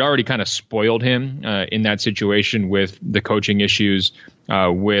 They had already kind of spoiled him in that situation with the coaching issues,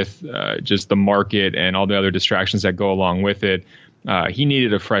 with just the market and all the other distractions that go along with it. He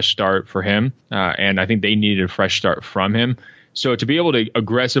needed a fresh start for him, and I think they needed a fresh start from him. So to be able to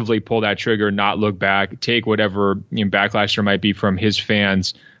aggressively pull that trigger, not look back, take whatever backlash there might be from his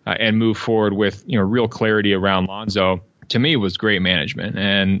fans, and move forward with real clarity around Lonzo, to me was great management.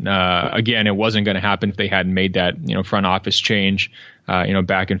 And again, it wasn't going to happen if they hadn't made that front office change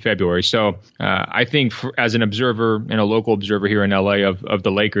back in February. So I think as an observer and a local observer here in LA of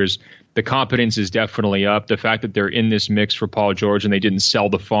the Lakers, the competence is definitely up. The fact that they're in this mix for Paul George and they didn't sell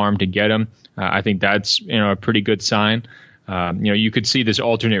the farm to get him, I think that's a pretty good sign. You could see this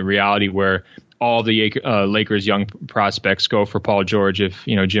alternate reality where all the Lakers young prospects go for Paul George if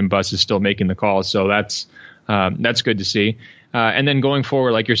Jim Buss is still making the calls. So that's good to see. And then going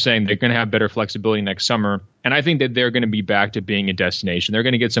forward, like you're saying, they're going to have better flexibility next summer. And I think that they're going to be back to being a destination. They're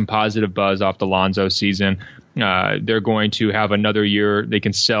going to get some positive buzz off the Lonzo season. They're going to have another year they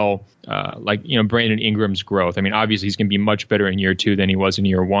can sell, Brandon Ingram's growth. I mean, obviously he's going to be much better in year 2 than he was in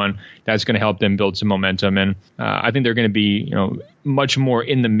year 1. That's going to help them build some momentum. And I think they're going to be, much more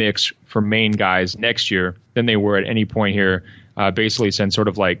in the mix for main guys next year than they were at any point here, basically since sort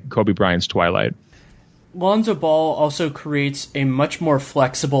of like Kobe Bryant's twilight. Lonzo Ball also creates a much more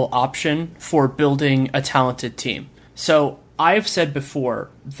flexible option for building a talented team. So I've said before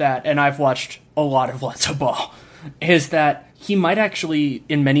that, and I've watched a lot of Lonzo Ball, is that he might actually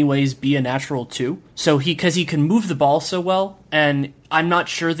in many ways be a natural 2. So because he can move the ball so well, and I'm not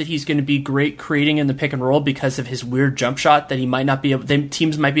sure that he's going to be great creating in the pick and roll because of his weird jump shot that he might not be able,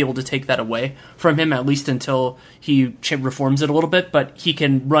 teams might be able to take that away from him at least until he reforms it a little bit, but he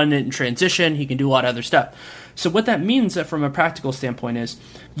can run it in transition, he can do a lot of other stuff. So what that means from a practical standpoint is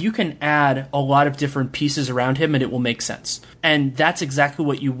you can add a lot of different pieces around him and it will make sense. And that's exactly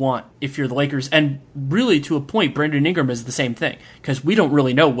what you want if you're the Lakers. And really, to a point, Brandon Ingram is the same thing because we don't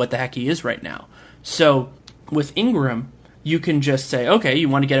really know what the heck he is right now. So with Ingram, you can just say, okay, you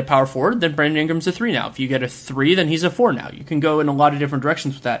want to get a power forward, then Brandon Ingram's a 3 now. If you get a 3, then he's a 4 now. You can go in a lot of different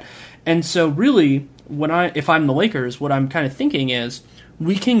directions with that. And so really, if I'm the Lakers, what I'm kind of thinking is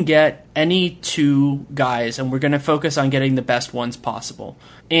we can get any 2 guys, and we're going to focus on getting the best ones possible.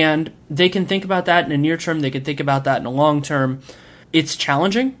 And they can think about that in a near term. They can think about that in a long term. It's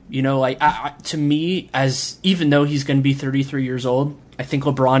challenging. To me, even though he's going to be 33 years old, I think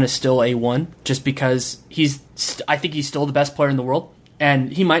LeBron is still A1 just because I think he's still the best player in the world.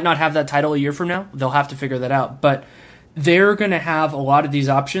 And he might not have that title a year from now. They'll have to figure that out. But they're going to have a lot of these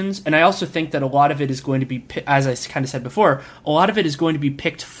options. And I also think that a lot of it is going to be, as I kind of said before, a lot of it is going to be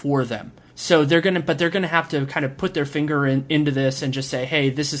picked for them. So they're going to have to kind of put their finger into this and just say, hey,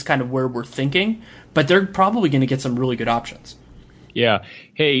 this is kind of where we're thinking. But they're probably going to get some really good options. Yeah.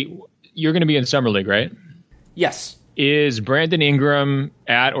 Hey, you're going to be in Summer League, right? Yes. Is Brandon Ingram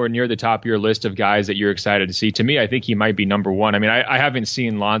at or near the top of your list of guys that you're excited to see? To me, I think he might be number 1. I mean, I haven't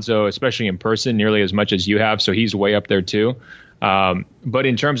seen Lonzo, especially in person, nearly as much as you have, so he's way up there too. But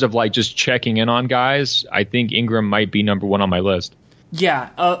in terms of like just checking in on guys, I think Ingram might be number 1 on my list. Yeah,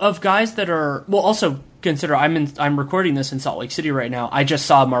 of guys that are, well, also consider I'm recording this in Salt Lake City right now. I just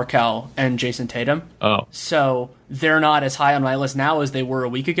saw Markelle and Jason Tatum. Oh. So they're not as high on my list now as they were a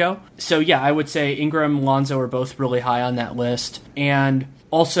week ago. So yeah, I would say Ingram, Lonzo are both really high on that list. And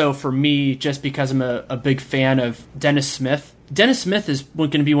also for me, just because I'm a big fan of Dennis Smith. Dennis Smith is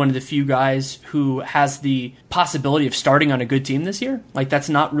going to be one of the few guys who has the possibility of starting on a good team this year. Like, that's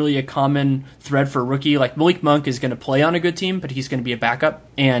not really a common thread for a rookie. Like, Malik Monk is going to play on a good team, but he's going to be a backup.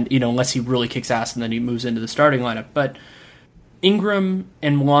 And, unless he really kicks ass and then he moves into the starting lineup. But Ingram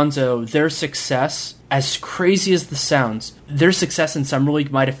and Lonzo, their success, as crazy as this sounds, their success in Summer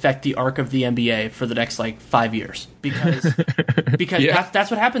League might affect the arc of the NBA for the next, 5 years. Because Yeah.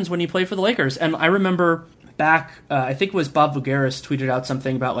 that's what happens when you play for the Lakers. And I remember back, I think it was Bob Voulgaris tweeted out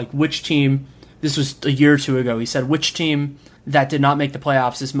something about which team, this was a year or two ago, he said which team that did not make the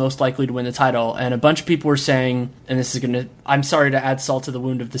playoffs is most likely to win the title. And a bunch of people were saying, and this is I'm sorry to add salt to the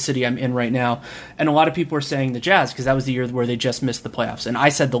wound of the city I'm in right now, and a lot of people were saying the Jazz, because that was the year where they just missed the playoffs. And I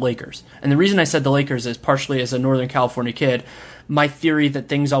said the Lakers. And the reason I said the Lakers is partially as a Northern California kid, my theory that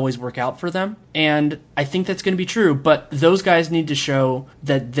things always work out for them. And I think that's going to be true, but those guys need to show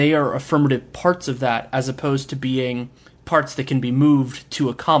that they are affirmative parts of that as opposed to being parts that can be moved to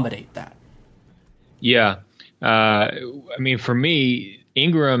accommodate that. Yeah. For me,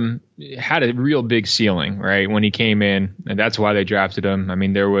 Ingram had a real big ceiling, right, when he came in, and that's why they drafted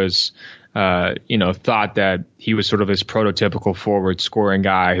him. There was, thought that he was sort of this prototypical forward scoring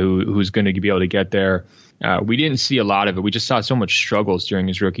guy who's going to be able to get there. We didn't see a lot of it. We just saw so much struggles during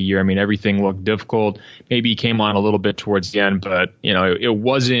his rookie year. Everything looked difficult. Maybe he came on a little bit towards the end, but it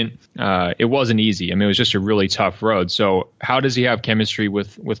wasn't easy. It was just a really tough road. So how does he have chemistry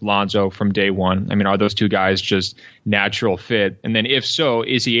with Lonzo from day one? Are those two guys just natural fit? And then if so,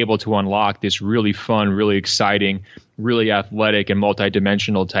 is he able to unlock this really fun, really exciting, really athletic and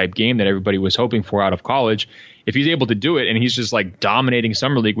multi-dimensional type game that everybody was hoping for out of college? If he's able to do it and he's just dominating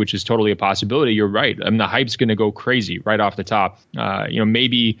Summer League, which is totally a possibility, you're right. The hype's going to go crazy right off the top.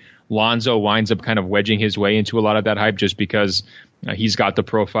 Maybe Lonzo winds up kind of wedging his way into a lot of that hype just because he's got the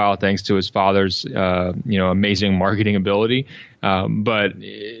profile thanks to his father's, amazing marketing ability. But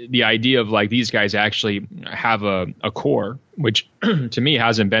the idea of these guys actually have a core, which to me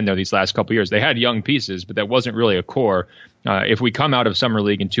hasn't been there these last couple of years. They had young pieces, but that wasn't really a core. If we come out of Summer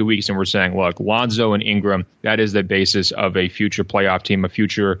League in 2 weeks and we're saying, look, Lonzo and Ingram, that is the basis of a future playoff team, a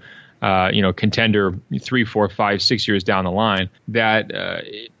future contender 3, 4, 5, 6 years down the line, that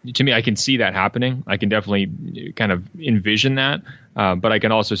to me, I can see that happening. I can definitely kind of envision that. But I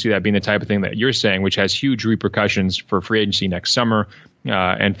can also see that being the type of thing that you're saying, which has huge repercussions for free agency next summer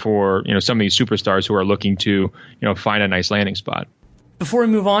and for some of these superstars who are looking to find a nice landing spot. Before we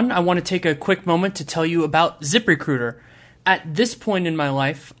move on, I want to take a quick moment to tell you about ZipRecruiter. At this point in my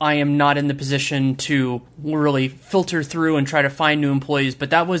life, I am not in the position to really filter through and try to find new employees,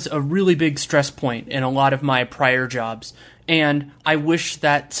 but that was a really big stress point in a lot of my prior jobs. And I wish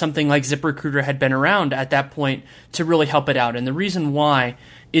that something like ZipRecruiter had been around at that point to really help it out. And the reason why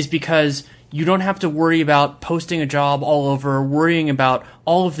is because you don't have to worry about posting a job all over, worrying about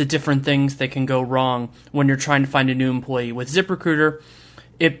all of the different things that can go wrong when you're trying to find a new employee. With ZipRecruiter,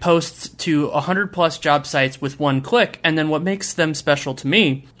 it posts to 100 plus job sites with one click. And then what makes them special to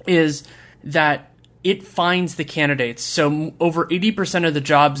me is that it finds the candidates. So over 80% of the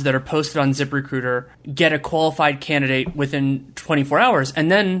jobs that are posted on ZipRecruiter get a qualified candidate within 24 hours. And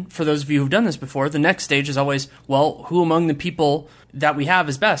then for those of you who've done this before, the next stage is always, well, who among the people that we have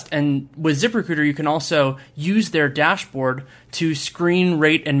is best? And with ZipRecruiter, you can also use their dashboard to screen,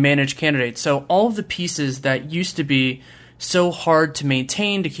 rate, and manage candidates. So all of the pieces that used to be so hard to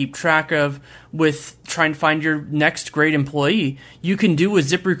maintain, to keep track of with trying to find your next great employee, you can do with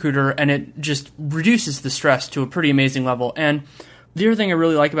ZipRecruiter, and it just reduces the stress to a pretty amazing level. And the other thing I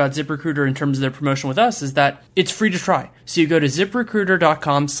really like about ZipRecruiter in terms of their promotion with us is that it's free to try. So you go to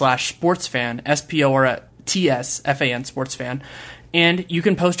ZipRecruiter.com/sportsfan, SPORTSFAN, sportsfan, and you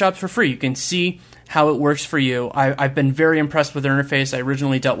can post jobs for free. You can see how it works for you. I've been very impressed with their interface. I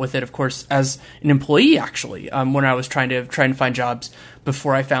originally dealt with it, of course, as an employee, actually, when I was trying to find jobs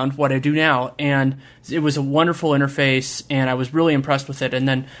before I found what I do now. And it was a wonderful interface, and I was really impressed with it. And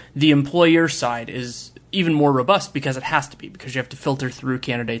then the employer side is even more robust because it has to be, because you have to filter through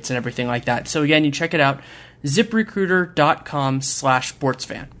candidates and everything like that. So again, you check it out,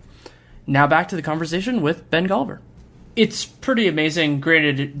 ZipRecruiter.com/sportsfan. Now back to the conversation with Ben Golliver. It's pretty amazing.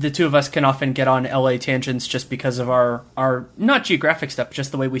 Granted, the two of us can often get on LA tangents just because of our not geographic stuff,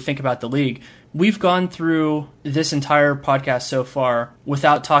 just the way we think about the league. We've gone through this entire podcast so far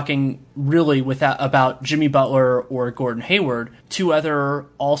without talking really about Jimmy Butler or Gordon Hayward, two other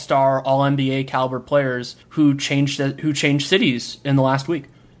all-star, all-NBA caliber players who changed cities in the last week.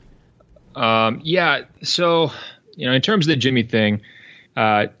 Yeah, so in terms of the Jimmy thing,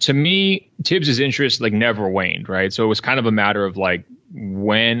 to me, Tibbs' interest never waned, right? So it was kind of a matter of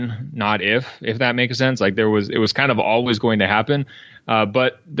when, not if that makes sense. It was kind of always going to happen.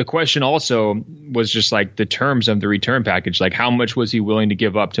 But the question also was just the terms of the return package, how much was he willing to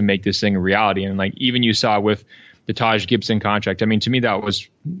give up to make this thing a reality? And even you saw with the Taj Gibson contract, I mean, to me, that was,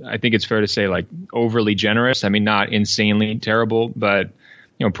 I think it's fair to say, overly generous. I mean, not insanely terrible, but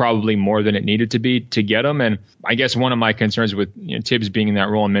probably more than it needed to be to get him. And I guess one of my concerns with Tibbs being in that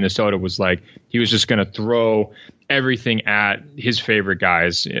role in Minnesota was he was just going to throw everything at his favorite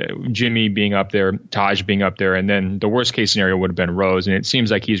guys, Jimmy being up there, Taj being up there, and then the worst case scenario would have been Rose. And it seems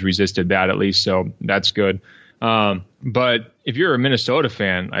like he's resisted that at least, so that's good. But if you're a Minnesota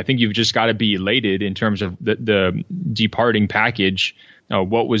fan, I think you've just got to be elated in terms of the departing package,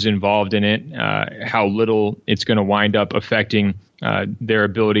 what was involved in it, how little it's going to wind up affecting their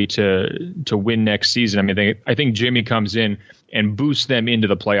ability to win next season. I mean, I think Jimmy comes in and boosts them into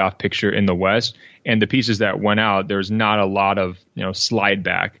the playoff picture in the West, and the pieces that went out, there's not a lot of slide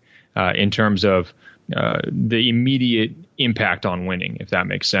back in terms of the immediate impact on winning, if that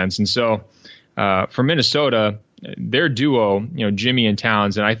makes sense. And so for Minnesota, their duo, Jimmy and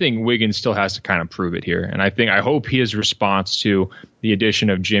Towns, and I think Wiggins still has to kind of prove it here. And I hope his response to the addition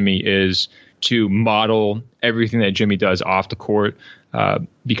of Jimmy is to model everything that Jimmy does off the court,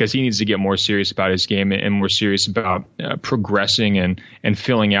 because he needs to get more serious about his game and more serious about progressing and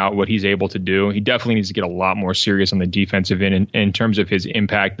filling out what he's able to do. He definitely needs to get a lot more serious on the defensive end in terms of his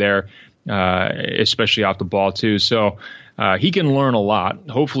impact there, especially off the ball too. So he can learn a lot.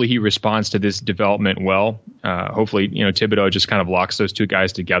 Hopefully he responds to this development well. Hopefully, Thibodeau just kind of locks those two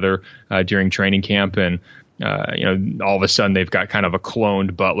guys together during training camp, and all of a sudden they've got kind of a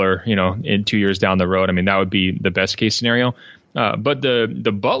cloned Butler, in 2 years down the road. I mean, that would be the best case scenario. But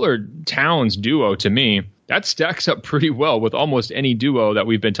the Butler-Towns duo, to me, that stacks up pretty well with almost any duo that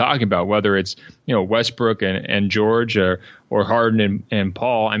we've been talking about, whether it's, Westbrook and George or Harden and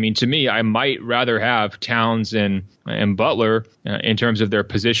Paul. I mean, to me, I might rather have Towns and Butler in terms of their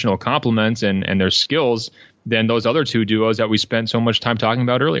positional complements and their skills than those other two duos that we spent so much time talking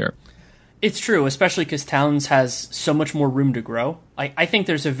about earlier. It's true, especially because Towns has so much more room to grow. I think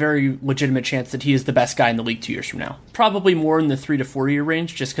there's a very legitimate chance that he is the best guy in the league 2 years from now. Probably more in the 3 to 4 year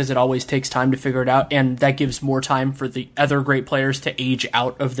range, just because it always takes time to figure it out, and that gives more time for the other great players to age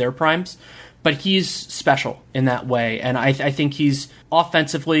out of their primes. But he's special in that way, and I think he's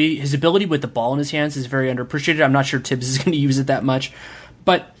offensively, his ability with the ball in his hands is very underappreciated. I'm not sure Tibbs is going to use it that much,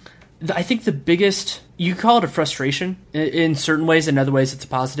 but I think the biggest, you call it a frustration in certain ways, in other ways it's a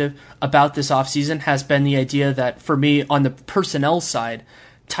positive, about this offseason has been the idea that, for me, on the personnel side,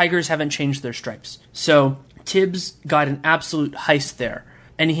 Tigers haven't changed their stripes. So Tibbs got an absolute heist there,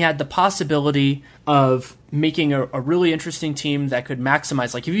 and he had the possibility of making a really interesting team that could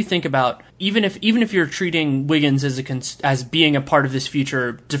maximize. If you think about, even if you're treating Wiggins as being a part of this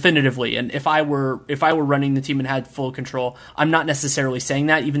future definitively, and if I were running the team and had full control, I'm not necessarily saying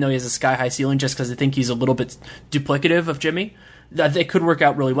that, even though he has a sky high ceiling, just because I think he's a little bit duplicative of Jimmy. That it could work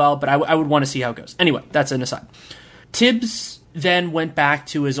out really well, but I would want to see how it goes. Anyway, that's an aside. Tibbs then went back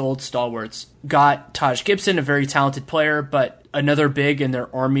to his old stalwarts, got Taj Gibson, a very talented player, but another big in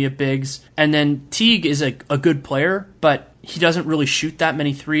their army of bigs. And then Teague is a good player, but he doesn't really shoot that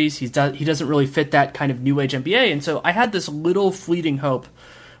many threes. He doesn't really fit that kind of new age NBA. And so I had this little fleeting hope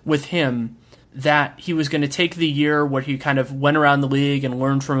with him that he was going to take the year where he kind of went around the league and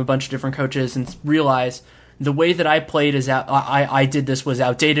learned from a bunch of different coaches and realize the way that I played I did this was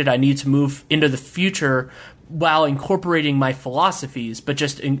outdated. I need to move into the future while incorporating my philosophies, but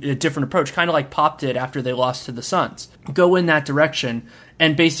just in a different approach, kind of like Pop did after they lost to the Suns. Go in that direction,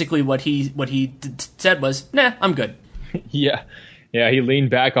 and basically what he said was, "Nah, I'm good." Yeah, he leaned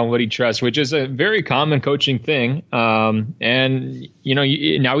back on what he trusts, which is a very common coaching thing. And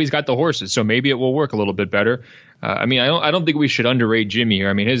now he's got the horses, so maybe it will work a little bit better. I don't think we should underrate Jimmy here.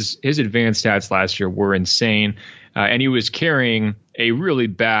 I mean, his advanced stats last year were insane, and he was carrying a really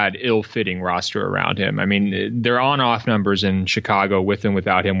bad, ill-fitting roster around him. I mean, their on-off numbers in Chicago with and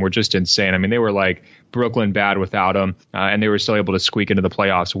without him were just insane. I mean, they were like Brooklyn bad without him, and they were still able to squeak into the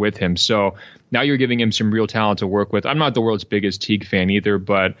playoffs with him. So now you're giving him some real talent to work with. I'm not the world's biggest Teague fan either,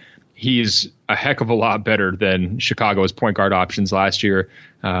 but he's a heck of a lot better than Chicago's point guard options last year.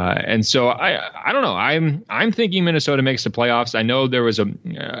 And so I don't know. I'm thinking Minnesota makes the playoffs. I know there was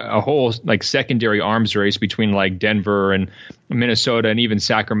a whole like secondary arms race between like Denver and Minnesota and even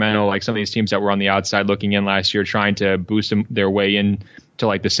Sacramento, like some of these teams that were on the outside looking in last year, trying to boost their way in to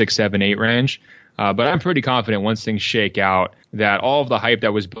like the 6, 7, 8 range. But I'm pretty confident once things shake out that all of the hype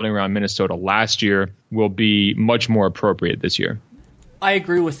that was building around Minnesota last year will be much more appropriate this year. I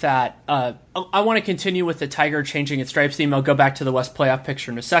agree with that. I want to continue with the Tiger changing its stripes theme. I'll go back to the West playoff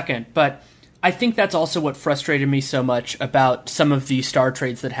picture in a second. But I think that's also what frustrated me so much about some of the star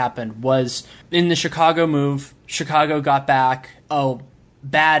trades that happened was in the Chicago move, Chicago got back a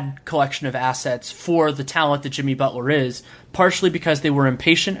bad collection of assets for the talent that Jimmy Butler is, partially because they were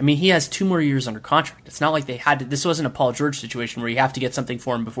impatient. I mean, he has 2 more years under contract. It's not like they had to. This wasn't a Paul George situation where you have to get something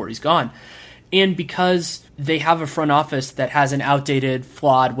for him before he's gone. And because they have a front office that has an outdated,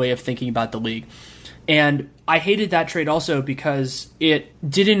 flawed way of thinking about the league. And I hated that trade also because it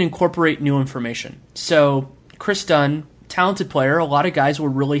didn't incorporate new information. So Chris Dunn, talented player, a lot of guys were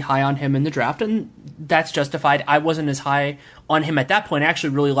really high on him in the draft, and that's justified. I wasn't as high on him at that point. I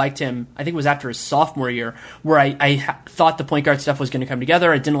actually really liked him. I think it was after his sophomore year where I thought the point guard stuff was going to come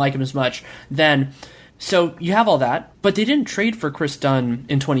together. I didn't like him as much then. So you have all that, but they didn't trade for Chris Dunn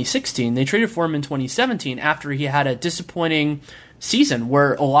in 2016. They traded for him in 2017 after he had a disappointing season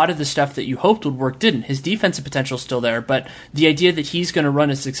where a lot of the stuff that you hoped would work didn't. His defensive potential is still there, but the idea that he's going to run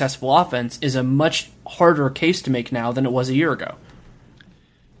a successful offense is a much harder case to make now than it was a year ago.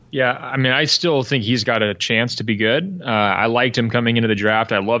 Yeah, I mean, I still think he's got a chance to be good. I liked him coming into the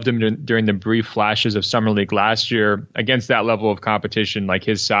draft. I loved him during the brief flashes of Summer League last year. Against that level of competition, like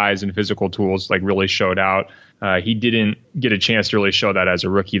his size and physical tools like really showed out. He didn't get a chance to really show that as a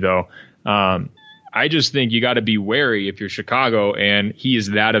rookie, though. I just think you got to be wary if you're Chicago and he is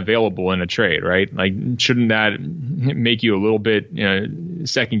that available in a trade, right? Like, shouldn't that make you a little bit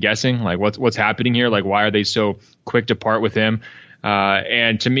second guessing? Like, what's happening here? Like, why are they so quick to part with him?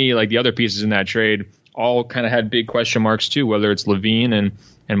 And to me, like the other pieces in that trade all kind of had big question marks too, whether it's Levine and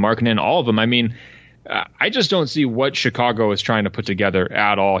Markkanen, all of them. I mean, I just don't see what Chicago is trying to put together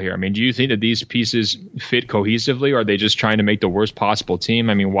at all here. I mean, do you think that these pieces fit cohesively, or are they just trying to make the worst possible team?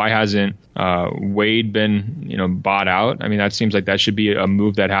 I mean, why hasn't Wade been, bought out? I mean, that seems like that should be a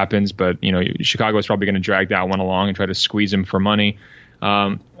move that happens, but, Chicago is probably going to drag that one along and try to squeeze him for money.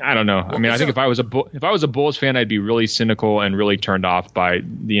 I don't know. I mean, I think if I was a Bulls fan, I'd be really cynical and really turned off by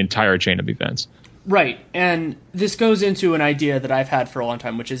the entire chain of events. Right. And this goes into an idea that I've had for a long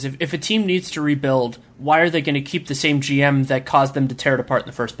time, which is if a team needs to rebuild, why are they going to keep the same GM that caused them to tear it apart in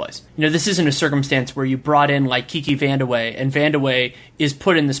the first place? This isn't a circumstance where you brought in like Kiki Vandeweghe and Vandeweghe is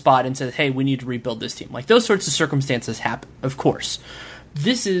put in the spot and says, hey, we need to rebuild this team. Like those sorts of circumstances happen, of course.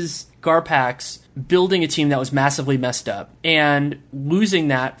 This is Garpax building a team that was massively messed up and losing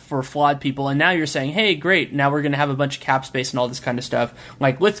that for flawed people. And now you're saying, hey, great, now we're going to have a bunch of cap space and all this kind of stuff.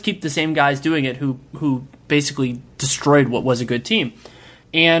 Like, let's keep the same guys doing it who basically destroyed what was a good team.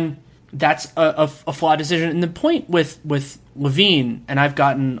 And that's a flawed decision. And the point with Levine, and I've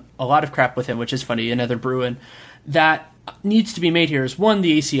gotten a lot of crap with him, which is funny, another Bruin, that needs to be made here is, one,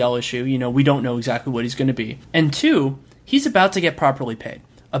 the ACL issue. We don't know exactly what he's going to be. And two, he's about to get properly paid.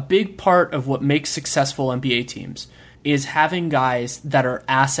 A big part of what makes successful NBA teams is having guys that are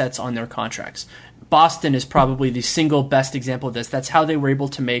assets on their contracts. Boston is probably the single best example of this. That's how they were able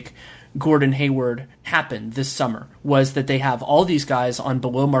to make Gordon Hayward happen this summer, was that they have all these guys on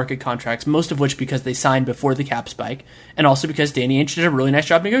below market contracts, most of which because they signed before the cap spike, and also because Danny Ainge did a really nice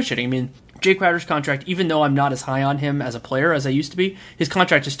job negotiating. I mean, Jay Crowder's contract, even though I'm not as high on him as a player as I used to be, his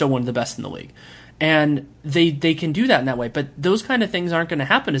contract is still one of the best in the league. And they can do that in that way. But those kind of things aren't going to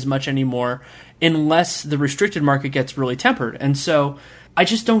happen as much anymore unless the restricted market gets really tempered. And so I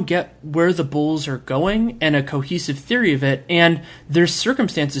just don't get where the Bulls are going and a cohesive theory of it. And their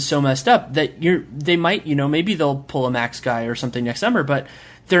circumstances so messed up that they might, maybe they'll pull a max guy or something next summer, but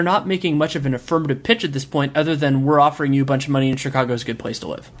they're not making much of an affirmative pitch at this point other than we're offering you a bunch of money and Chicago's a good place to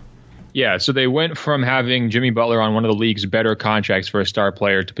live. Yeah, so they went from having Jimmy Butler on one of the league's better contracts for a star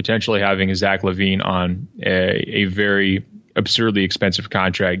player to potentially having Zach LaVine on a very absurdly expensive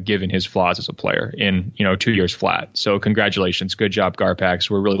contract given his flaws as a player in 2 years flat. So congratulations. Good job, Garpax.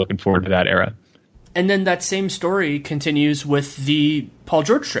 We're really looking forward to that era. And then that same story continues with the Paul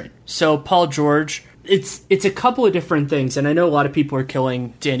George trade. So Paul George, it's a couple of different things, and I know a lot of people are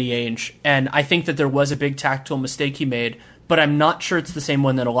killing Danny Ainge, and I think that there was a big tactical mistake he made, but I'm not sure it's the same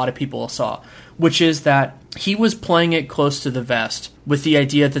one that a lot of people saw, which is that he was playing it close to the vest with the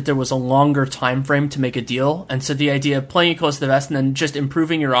idea that there was a longer time frame to make a deal. And so the idea of playing it close to the vest and then just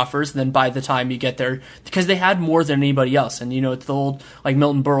improving your offers, and then by the time you get there, because they had more than anybody else. And, it's the old, like,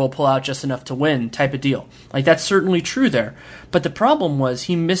 Milton Berle pull out just enough to win type of deal. Like, that's certainly true there. But the problem was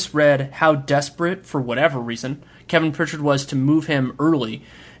he misread how desperate, for whatever reason, Kevin Pritchard was to move him early.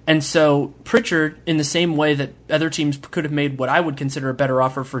 And so Pritchard, in the same way that other teams could have made what I would consider a better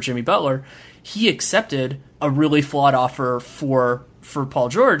offer for Jimmy Butler, he accepted a really flawed offer for Paul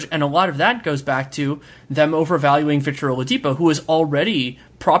George, and a lot of that goes back to them overvaluing Victor Oladipo, who is already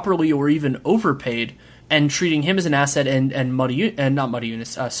properly or even overpaid, and treating him as an asset, and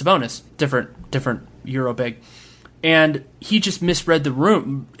Sabonis, different Euro big. And he just misread the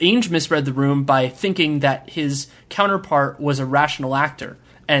room. Ainge misread the room by thinking that his counterpart was a rational actor,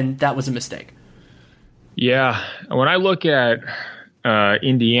 and that was a mistake. Yeah, when I look at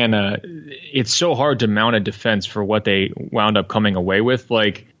Indiana, it's so hard to mount a defense for what they wound up coming away with.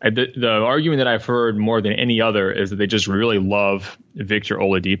 Like, the argument that I've heard more than any other is that they just really love Victor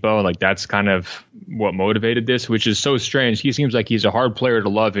Oladipo. Like, that's kind of what motivated this, which is so strange. He seems like he's a hard player to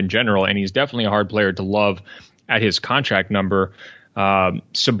love in general, and he's definitely a hard player to love at his contract number.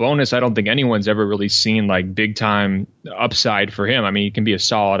 Sabonis, I don't think anyone's ever really seen like big time upside for him. I mean, he can be a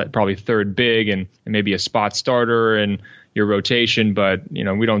solid, probably third big and maybe a spot starter and your rotation, but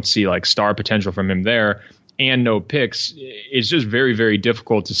we don't see like star potential from him there, and no picks. It's just very, very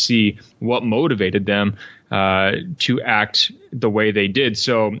difficult to see what motivated them to act the way they did.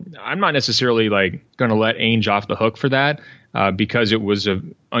 So I'm not necessarily like going to let Ainge off the hook for that because it was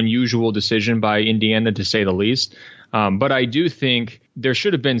an unusual decision by Indiana, to say the least. But I do think there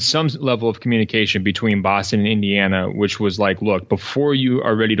should have been some level of communication between Boston and Indiana, which was like, look, before you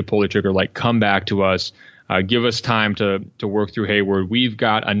are ready to pull the trigger, like, come back to us. Give us time to work through Hayward. We've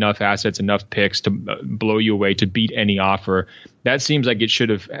got enough assets, enough picks to blow you away, to beat any offer. That seems like it should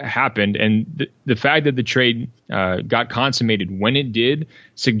have happened. And the fact that the trade got consummated when it did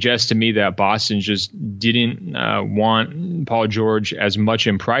suggests to me that Boston just didn't want Paul George as much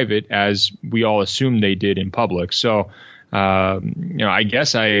in private as we all assumed they did in public. So, I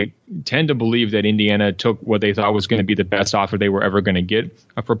guess I tend to believe that Indiana took what they thought was going to be the best offer they were ever going to get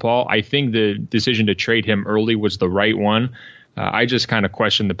for Paul. I think the decision to trade him early was the right one. I just kind of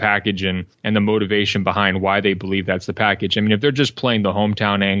question the package and the motivation behind why they believe that's the package. I mean, if they're just playing the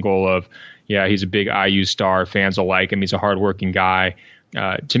hometown angle of, yeah, he's a big IU star, fans will like him, he's a hardworking guy,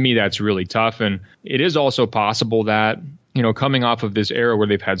 to me, that's really tough. And it is also possible that, coming off of this era where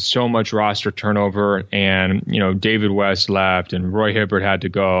they've had so much roster turnover and, David West left and Roy Hibbert had to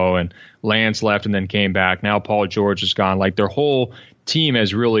go and Lance left and then came back. Now Paul George is gone. Like, their whole team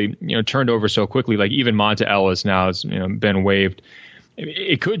has really, turned over so quickly. Like, even Monta Ellis now has, been waived.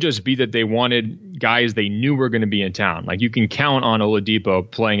 It could just be that they wanted guys they knew were going to be in town. Like, you can count on Oladipo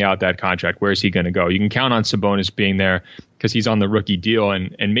playing out that contract. Where's he going to go? You can count on Sabonis being there because he's on the rookie deal.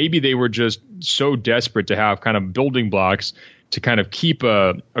 And maybe they were just so desperate to have kind of building blocks to kind of keep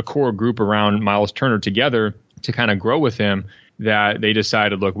a core group around Miles Turner together to kind of grow with him, that they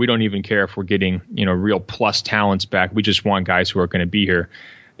decided, look, we don't even care if we're getting, real plus talents back. We just want guys who are going to be here.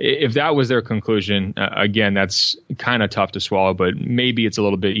 If that was their conclusion, again, that's kind of tough to swallow, but maybe it's a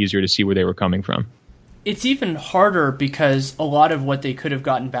little bit easier to see where they were coming from. It's even harder because a lot of what they could have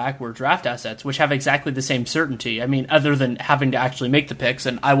gotten back were draft assets, which have exactly the same certainty. I mean, other than having to actually make the picks,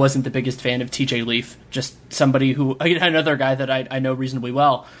 and I wasn't the biggest fan of TJ Leaf, just somebody who, another guy that I know reasonably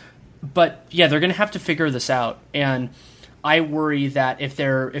well. But yeah, they're going to have to figure this out, and I worry that if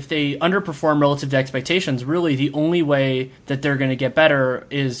they underperform relative to expectations, really the only way that they're going to get better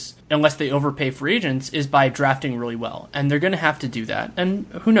is, unless they overpay free agents, is by drafting really well. And they're going to have to do that. And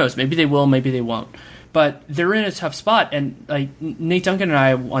who knows, maybe they will, maybe they won't. But they're in a tough spot. And like Nate Duncan and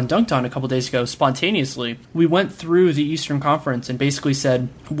I on Dunked On a couple days ago, spontaneously, we went through the Eastern Conference and basically said,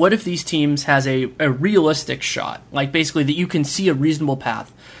 what if these teams has a realistic shot? Like, basically that you can see a reasonable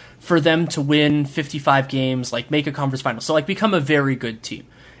path for them to win 55 games, like make a conference final. So like become a very good team.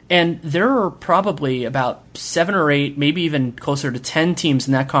 And there are probably about 7 or 8, maybe even closer to 10 teams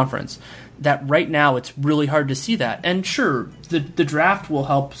in that conference that right now it's really hard to see that. And sure, the draft will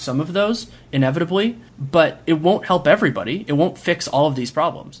help some of those, inevitably, but it won't help everybody. It won't fix all of these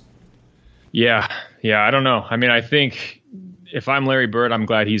problems. Yeah, I don't know. I mean, I think if I'm Larry Bird, I'm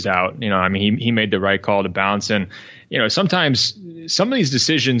glad he's out. I mean, he made the right call to bounce. And, sometimes some of these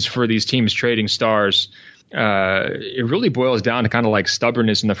decisions for these teams trading stars, it really boils down to kind of like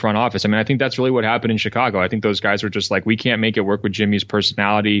stubbornness in the front office. I mean, I think that's really what happened in Chicago. I think those guys were just like, we can't make it work with Jimmy's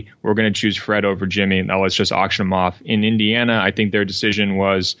personality. We're going to choose Fred over Jimmy. Now let's just auction him off. In Indiana, I think their decision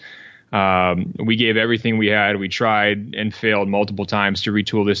was We gave everything we had. We tried and failed multiple times to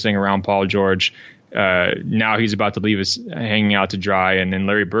retool this thing around Paul George. Now he's about to leave us hanging out to dry. And in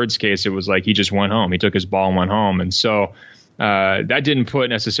Larry Bird's case, it was like he just went home. He took his ball and went home. And so that didn't put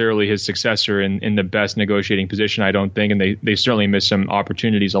necessarily his successor in the best negotiating position, I don't think. And they certainly missed some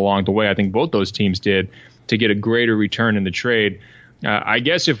opportunities along the way. I think both those teams did, to get a greater return in the trade. I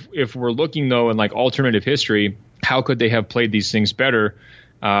guess if we're looking, though, in like alternative history, how could they have played these things better?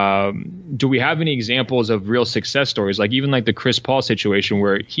 Do we have any examples of real success stories, like even like the Chris Paul situation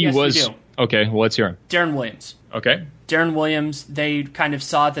where he Yes, was? we do. Okay, well, let's hear him. Darren Williams. Okay. Darren Williams, they kind of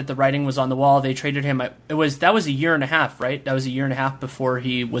saw that the writing was on the wall. They traded him. That was a year and a half, right? That was a year and a half before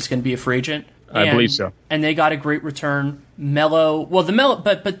he was going to be a free agent. I believe so. And they got a great return. Melo,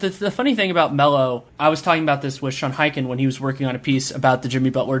 but the funny thing about Melo, I was talking about this with Sean Highkin when he was working on a piece about the Jimmy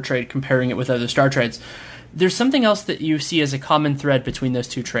Butler trade, comparing it with other star trades. There's something else that you see as a common thread between those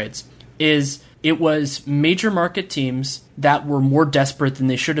two trades, is it was major market teams that were more desperate than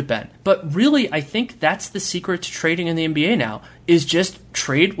they should have been. But really, I think that's the secret to trading in the NBA now, is just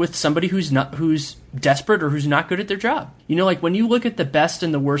trade with somebody who's desperate or who's not good at their job. You know, like when you look at the best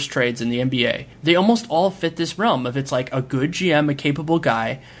and the worst trades in the NBA, they almost all fit this realm of it's like a good GM, a capable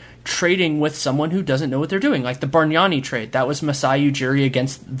guy, trading with someone who doesn't know what they're doing. Like the Bargnani trade, that was Masai Ujiri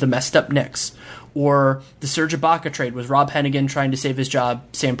against the messed up Knicks. Or the Serge Ibaka trade was Rob Hennigan trying to save his job,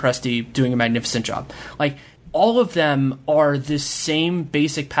 Sam Presti doing a magnificent job. Like, all of them are this same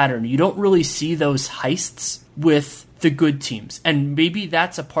basic pattern. You don't really see those heists with the good teams. And maybe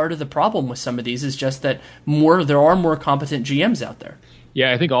that's a part of the problem with some of these, is just that there are more competent GMs out there.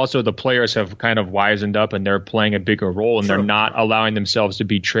 Yeah, I think also the players have kind of wisened up and they're playing a bigger role, and they're not allowing themselves to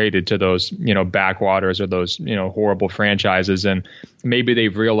be traded to those, backwaters or those, horrible franchises. And maybe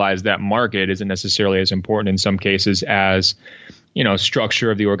they've realized that market isn't necessarily as important in some cases as,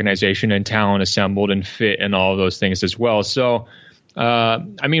 structure of the organization and talent assembled and fit and all of those things as well. So,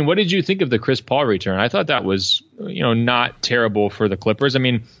 what did you think of the Chris Paul return? I thought that was, not terrible for the Clippers. I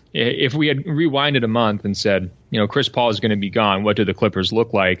mean, if we had rewinded a month and said, Chris Paul is going to be gone, what do the Clippers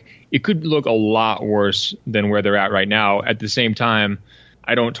look like? It could look a lot worse than where they're at right now. At the same time,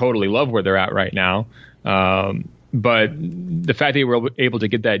 I don't totally love where they're at right now. But the fact that they were able to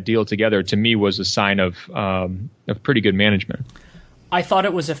get that deal together, to me, was a sign of pretty good management. I thought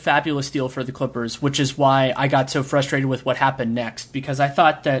it was a fabulous deal for the Clippers, which is why I got so frustrated with what happened next, because I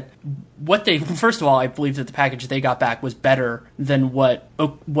thought that first of all, I believe that the package they got back was better than what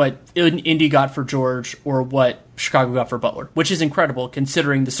Indy got for George or what Chicago got for Butler, which is incredible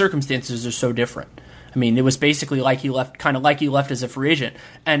considering the circumstances are so different. I mean, it was basically like he left as a free agent.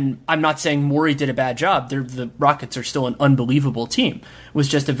 And I'm not saying Morey did a bad job. The Rockets are still an unbelievable team. It was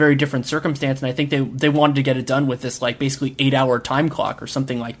just a very different circumstance, and I think they wanted to get it done with this like basically 8-hour time clock or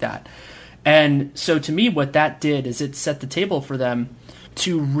something like that. And so to me, what that did is it set the table for them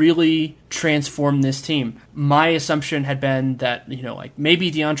to really transform this team. My assumption had been that,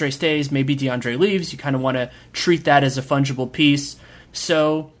 maybe DeAndre stays, maybe DeAndre leaves. You kind of want to treat that as a fungible piece.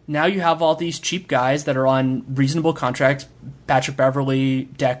 So now you have all these cheap guys that are on reasonable contracts, Patrick Beverley,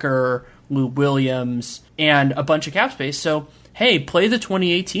 Decker, Lou Williams, and a bunch of cap space. So, hey, play the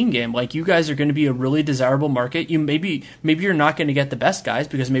 2018 game. Like, you guys are going to be a really desirable market. Maybe you're not going to get the best guys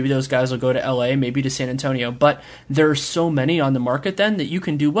because maybe those guys will go to LA, maybe to San Antonio. But there are so many on the market then that you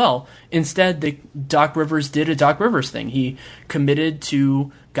can do well. Instead, Doc Rivers did a Doc Rivers thing. He committed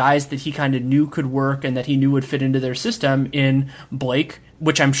to guys that he kind of knew could work and that he knew would fit into their system in Blake,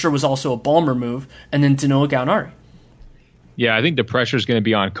 which I'm sure was also a Ballmer move, and then Danilo Gallinari. Yeah, I think the pressure is going to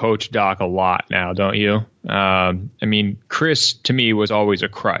be on Coach Doc a lot now, don't you? Chris, to me, was always a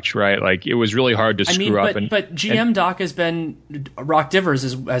crutch, right? Like, it was really hard to screw up. But GM Doc has been, Rock Divers,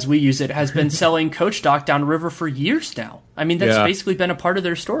 as we use it, has been selling Coach Doc downriver for years now. I mean, that's basically been a part of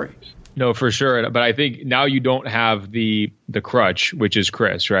their story. No, for sure. But I think now you don't have the crutch, which is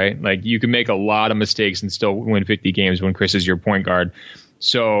Chris, right? Like, you can make a lot of mistakes and still win 50 games when Chris is your point guard.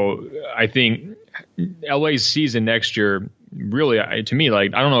 So I think LA's season next year, really, to me,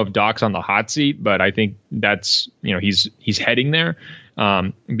 like, I don't know if Doc's on the hot seat, but I think that's, he's heading there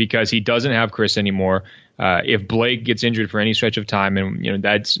because he doesn't have Chris anymore. If Blake gets injured for any stretch of time, and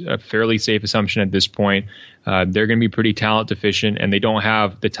that's a fairly safe assumption at this point, they're going to be pretty talent deficient, and they don't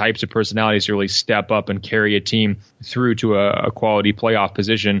have the types of personalities to really step up and carry a team through to a quality playoff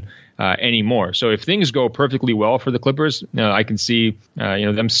position anymore. So if things go perfectly well for the Clippers, I can see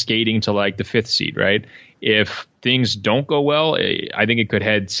them skating to like the 5th seed, right? If things don't go well, I think it could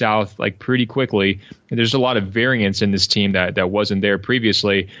head south like pretty quickly. There's a lot of variance in this team that wasn't there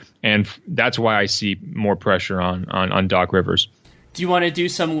previously, and that's why I see more pressure on Doc Rivers. Do you want to do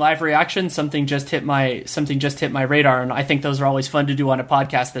some live reaction? Something just hit my radar, and I think those are always fun to do on a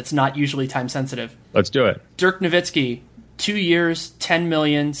podcast that's not usually time sensitive. Let's do it. Dirk Nowitzki, 2 years, $10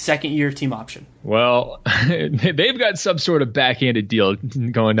 million, second year team option. Well, they've got some sort of backhanded deal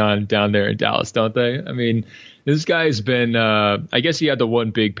going on down there in Dallas, don't they? I mean, this guy's been, I guess he had the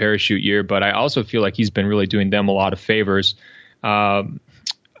one big parachute year, but I also feel like he's been really doing them a lot of favors.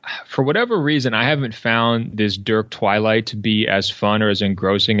 For whatever reason, I haven't found this Dirk Twilight to be as fun or as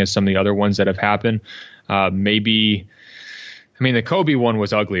engrossing as some of the other ones that have happened. The Kobe one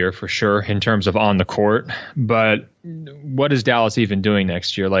was uglier for sure in terms of on the court, but what is Dallas even doing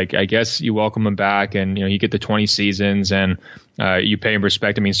next year? Like, I guess you welcome him back and, you get the 20 seasons and you pay him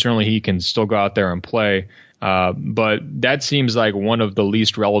respect. I mean, certainly he can still go out there and play, but that seems like one of the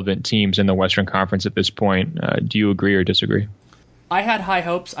least relevant teams in the Western Conference at this point. Do you agree or disagree? I had high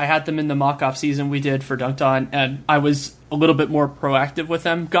hopes. I had them in the mock-off season we did for Dunked On, and I was a little bit more proactive with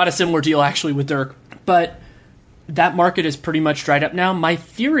them. Got a similar deal, actually, with Dirk. But that market is pretty much dried up now. My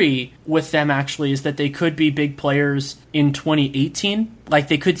theory with them, actually, is that they could be big players in 2018. Like,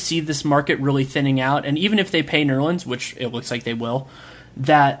 they could see this market really thinning out. And even if they pay Nerlens, which it looks like they will,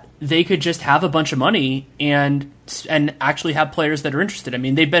 that they could just have a bunch of money and actually have players that are interested. I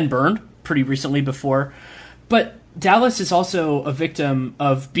mean, they've been burned pretty recently before. But Dallas is also a victim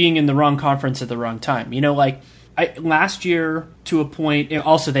of being in the wrong conference at the wrong time. Last year, to a point,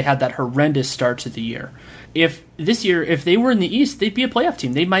 also they had that horrendous start to the year. If they were in the East, they'd be a playoff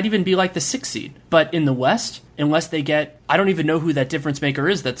team. They might even be like the 6th seed. But in the West, unless they get, I don't even know who that difference maker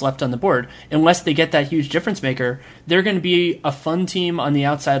is that's left on the board, unless they get that huge difference maker, they're going to be a fun team on the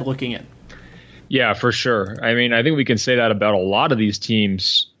outside looking in. Yeah, for sure. I mean, I think we can say that about a lot of these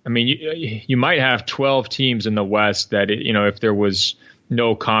teams. I mean, you might have 12 teams in the West that, if there was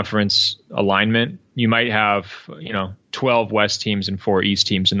no conference alignment, you might have, 12 West teams and 4 East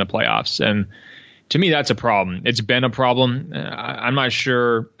teams in the playoffs. And to me, that's a problem. It's been a problem. I'm not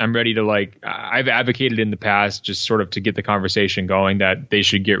sure I'm ready to I've advocated in the past just sort of to get the conversation going that they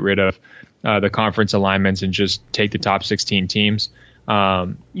should get rid of the conference alignments and just take the top 16 teams.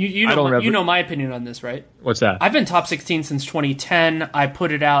 You know my opinion on this, right? What's that? I've been top 16 since 2010. I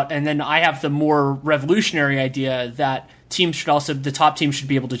put it out, and then I have the more revolutionary idea that the top teams should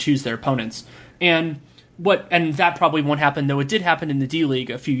be able to choose their opponents. And that probably won't happen, though it did happen in the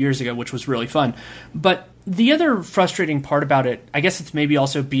D-League a few years ago, which was really fun. But the other frustrating part about it, I guess it's maybe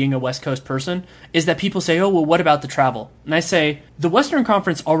also being a West Coast person, is that people say, oh, well, what about the travel? And I say, the Western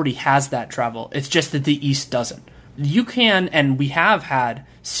Conference already has that travel. It's just that the East doesn't. You can, and we have had,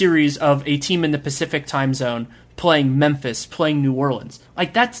 series of a team in the Pacific time zone playing Memphis, playing New Orleans.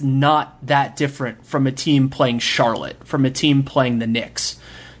 That's not that different from a team playing Charlotte, from a team playing the Knicks.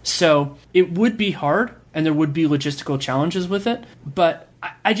 So it would be hard, and there would be logistical challenges with it, but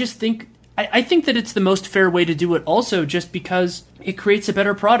I just think I think that it's the most fair way to do it also just because it creates a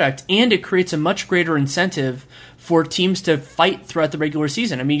better product and it creates a much greater incentive for teams to fight throughout the regular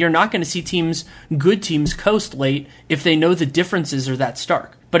season. I mean, you're not going to see good teams coast late if they know the differences are that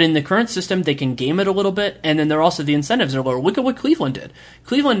stark. But in the current system, they can game it a little bit, and then the incentives are lower. Look at what Cleveland did.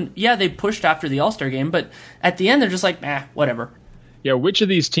 Cleveland, yeah, they pushed after the All-Star game, but at the end, they're just like, whatever. Yeah, which of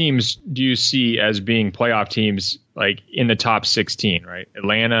these teams do you see as being playoff teams in the top 16, right?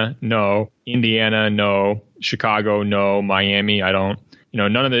 Atlanta, no. Indiana, no. Chicago, no. Miami, I don't.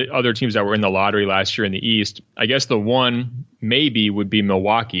 None of the other teams that were in the lottery last year in the East. I guess the one maybe would be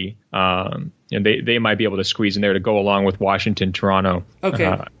Milwaukee. And they might be able to squeeze in there to go along with Washington, Toronto,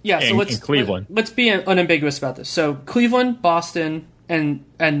 and Cleveland. Let's be unambiguous about this. So Cleveland, Boston, and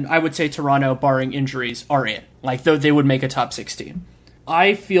I would say Toronto, barring injuries, are in. Though they would make a top 16.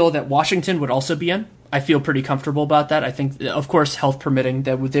 I feel that Washington would also be in. I feel pretty comfortable about that. I think, of course, health permitting,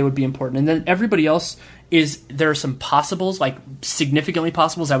 they would be important. And then everybody else there are some possibles, significantly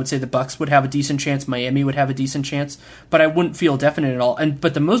possibles. I would say the Bucks would have a decent chance. Miami would have a decent chance. But I wouldn't feel definite at all.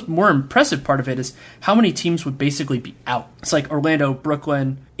 But the more impressive part of it is how many teams would basically be out. It's Orlando,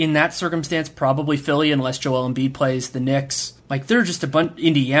 Brooklyn. In that circumstance, probably Philly, unless Joel Embiid plays, the Knicks. They're just a bunch.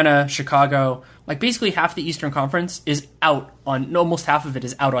 Indiana, Chicago. Basically half the Eastern Conference is out on, almost half of it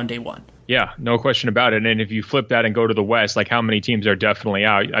is out on day one. Yeah, no question about it. And if you flip that and go to the West, how many teams are definitely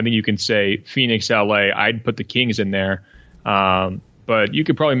out? I mean, you can say Phoenix, LA. I'd put the Kings in there. But you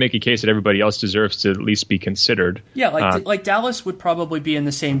could probably make a case that everybody else deserves to at least be considered. Yeah, Dallas would probably be in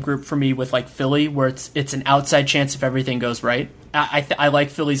the same group for me with Philly, where it's an outside chance if everything goes right. I like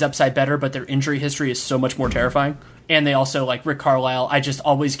Philly's upside better, but their injury history is so much more terrifying. And they also, Rick Carlisle, I just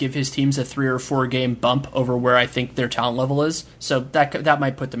always give his teams a 3 or 4 game bump over where I think their talent level is. So that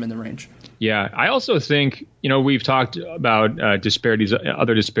might put them in the range. Yeah, I also think, we've talked about other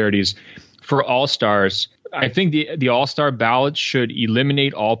disparities for All-Stars. I think the All-Star ballot should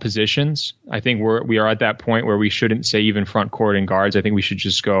eliminate all positions. I think we are at that point where we shouldn't say even front court and guards. I think we should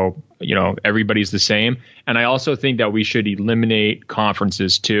just go, everybody's the same. And I also think that we should eliminate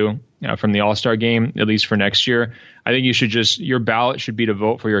conferences too from the All-Star game, at least for next year. I think your ballot should be to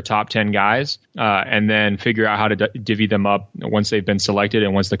vote for your top 10 guys and then figure out how to divvy them up once they've been selected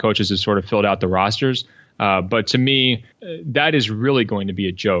and once the coaches have sort of filled out the rosters. But to me, that is really going to be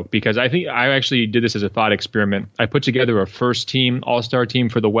a joke, because I think I actually did this as a thought experiment. I put together a first team All-Star team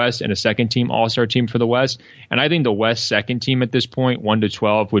for the West and a second team All-Star team for the West. And I think the West second team at this point,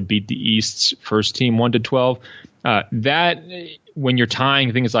 1-12, would beat the East's first team 1-12. That, when you're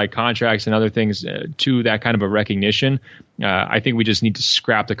tying things like contracts and other things to that kind of a recognition, I think we just need to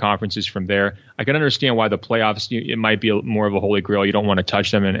scrap the conferences from there. I can understand why the playoffs, it might be more of a holy grail. You don't want to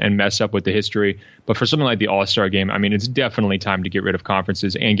touch them and mess up with the history. But for something like the All-Star game, I mean, it's definitely time to get rid of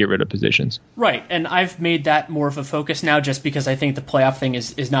conferences and get rid of positions. Right. And I've made that more of a focus now just because I think the playoff thing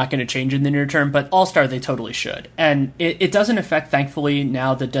is not going to change in the near term. But All-Star, they totally should. And it doesn't affect, thankfully,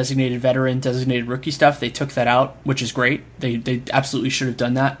 now the designated veteran, designated rookie stuff. They took that out, which is great. They absolutely should have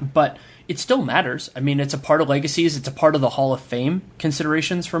done that. But it still matters. I mean, it's a part of legacies. It's a part of the Hall of Fame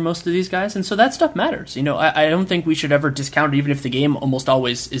considerations for most of these guys. And so that stuff matters. I don't think we should ever discount it, even if the game almost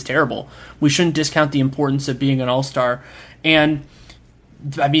always is terrible. We shouldn't discount the importance of being an all-star. And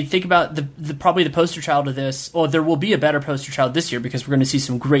I mean, think about probably the poster child of this. Well, there will be a better poster child this year because we're going to see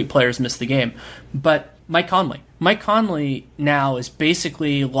some great players miss the game. But Mike Conley. Mike Conley now is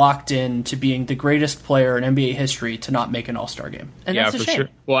basically locked in to being the greatest player in NBA history to not make an All-Star game. And that's a shame. Sure.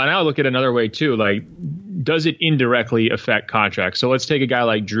 Well, and I'll look at another way too. Like, does it indirectly affect contracts? So let's take a guy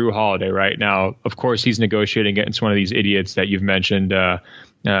like Drew Holiday right now. Of course, he's negotiating against one of these idiots that you've mentioned,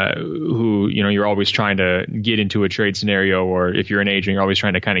 who, you're always trying to get into a trade scenario, or if you're an agent, you're always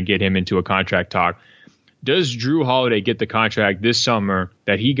trying to kind of get him into a contract talk. Does Drew Holiday get the contract this summer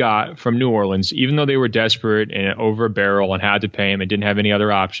that he got from New Orleans, even though they were desperate and over a barrel and had to pay him and didn't have any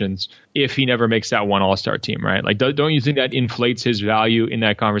other options, if he never makes that one All-Star team, right? Like, don't you think that inflates his value in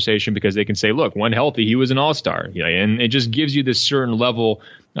that conversation? Because they can say, look, when healthy, he was an All-Star. And it just gives you this certain level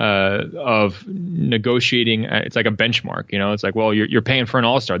of negotiating. It's like a benchmark, it's like, well, you're paying for an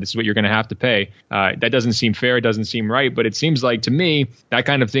All-Star. This is what you're going to have to pay. That doesn't seem fair. It doesn't seem right. But it seems like, to me, that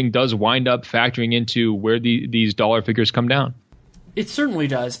kind of thing does wind up factoring into where these dollar figures come down. It certainly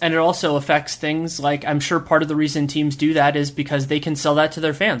does. And it also affects things like, I'm sure part of the reason teams do that is because they can sell that to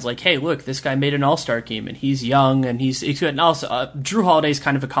their fans. Like, hey, look, this guy made an All-Star team and he's young and he's good. And also, Drew Holiday's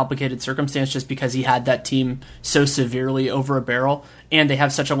kind of a complicated circumstance just because he had that team so severely over a barrel, and they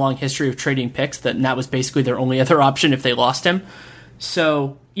have such a long history of trading picks that was basically their only other option if they lost him.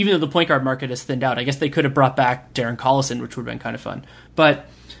 So even though the point guard market is thinned out, I guess they could have brought back Darren Collison, which would have been kind of fun. But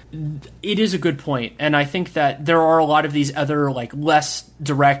it is a good point, and I think that there are a lot of these other less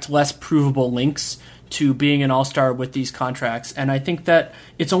direct, less provable links to being an all-star with these contracts, and I think that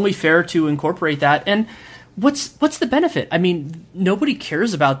it's only fair to incorporate that. And what's the benefit? I mean, nobody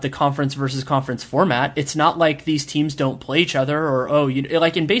cares about the conference versus conference format. It's not like these teams don't play each other, or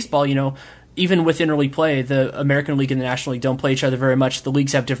like in baseball, even with interleague play, the American League and the National League don't play each other very much. The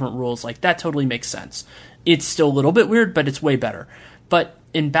leagues have different rules. Like, that totally makes sense. It's still a little bit weird, but it's way better. But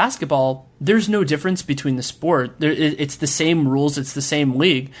in basketball, there's no difference between the sport. It's the same rules. It's the same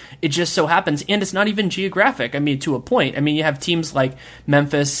league. It just so happens, and it's not even geographic. I mean, to a point. I mean, you have teams like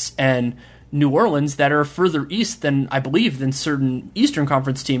Memphis and New Orleans that are further east than certain Eastern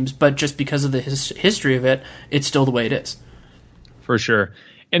Conference teams, but just because of the history of it, it's still the way it is. For sure.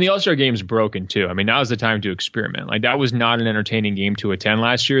 And the All-Star game's broken, too. I mean, now's the time to experiment. Like, that was not an entertaining game to attend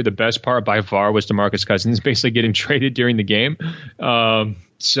last year. The best part, by far, was DeMarcus Cousins basically getting traded during the game.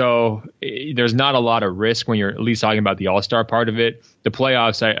 So there's not a lot of risk when you're at least talking about the All-Star part of it. The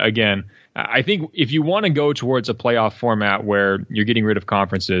playoffs, I think if you want to go towards a playoff format where you're getting rid of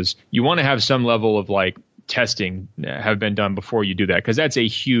conferences, you want to have some level of, testing have been done before you do that, because that's a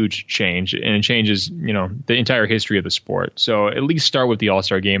huge change, and it changes the entire history of the sport. So at least start with the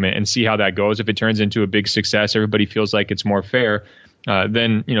All-Star game and see how that goes. If it turns into a big success, everybody feels like it's more fair,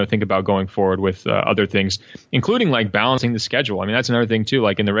 then think about going forward with other things, including balancing the schedule. I mean, that's another thing too.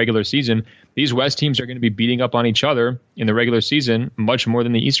 Like, in the regular season, these West teams are going to be beating up on each other in the regular season much more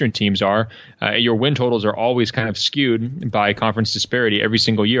than the Eastern teams are. Your win totals are always kind of skewed by conference disparity every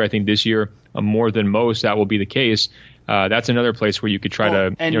single year. I think this year, more than most, that will be the case. that's another place where you could try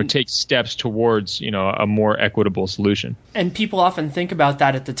to take steps towards a more equitable solution. And people often think about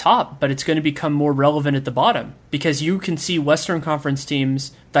that at the top, but it's going to become more relevant at the bottom, because you can see Western Conference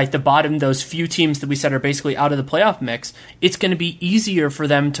teams like the bottom, those few teams that we said are basically out of the playoff mix. It's going to be easier for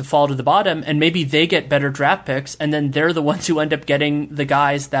them to fall to the bottom, and maybe they get better draft picks, and then they're the ones who end up getting the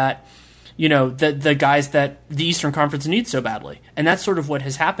guys that the guys that the Eastern Conference needs so badly. And that's sort of what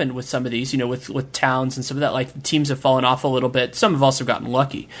has happened with some of these, with Towns and some of that. Like, the teams have fallen off a little bit. Some have also gotten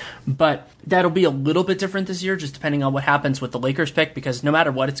lucky. But that'll be a little bit different this year, just depending on what happens with the Lakers pick, because no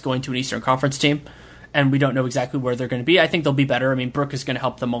matter what, it's going to an Eastern Conference team, and we don't know exactly where they're going to be. I think they'll be better. I mean, Brooke is going to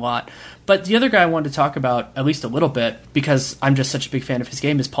help them a lot. But the other guy I wanted to talk about, at least a little bit, because I'm just such a big fan of his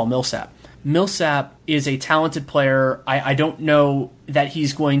game, is Paul Millsap. Millsap is a talented player. I don't know that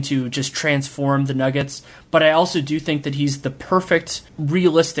he's going to just transform the Nuggets, but I also do think that he's the perfect,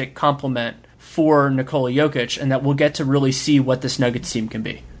 realistic complement for Nikola Jokic, and that we'll get to really see what this Nuggets team can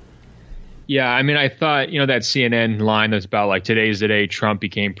be. Yeah, I mean, I thought, that CNN line that's about like, today's the day Trump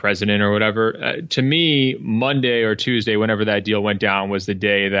became president or whatever. To me, Monday or Tuesday, whenever that deal went down, was the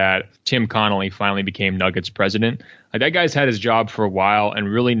day that Tim Connelly finally became Nuggets president. Like, that guy's had his job for a while and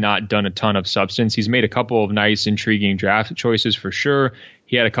really not done a ton of substance. He's made a couple of nice, intriguing draft choices for sure.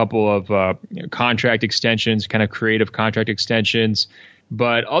 He had a couple of contract extensions, kind of creative contract extensions.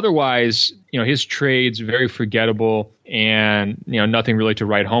 But otherwise, his trade's very forgettable and, nothing really to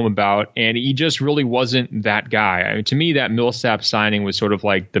write home about. And he just really wasn't that guy. I mean, to me, that Millsap signing was sort of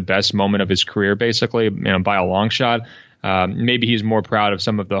like the best moment of his career, basically, by a long shot. Maybe he's more proud of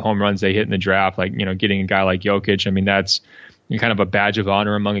some of the home runs they hit in the draft, like, getting a guy like Jokic. I mean, that's kind of a badge of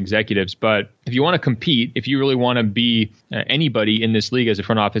honor among executives. But if you want to compete, if you really want to be anybody in this league as a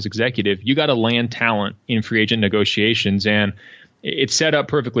front office executive, you got to land talent in free agent negotiations. And it's set up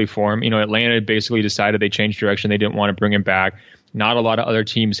perfectly for him. Atlanta basically decided they changed direction. They didn't want to bring him back. Not a lot of other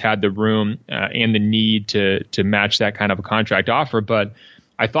teams had the room and the need to match that kind of a contract offer. But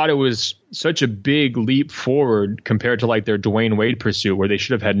I thought it was such a big leap forward compared to like their Dwayne Wade pursuit, where they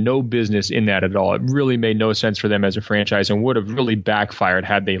should have had no business in that at all. It really made no sense for them as a franchise and would have really backfired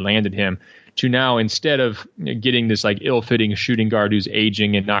had they landed him. To now, instead of getting this like ill-fitting shooting guard who's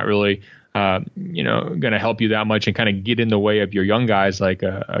aging and not really going to help you that much and kind of get in the way of your young guys like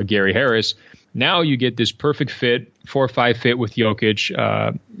Gary Harris. Now you get this perfect fit, 4-5 fit with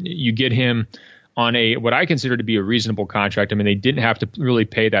Jokic. You get him on what I consider to be a reasonable contract. I mean, they didn't have to really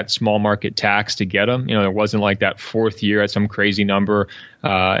pay that small market tax to get him. There wasn't like that fourth year at some crazy number.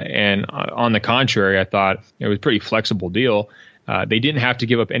 And on the contrary, I thought it was a pretty flexible deal. They didn't have to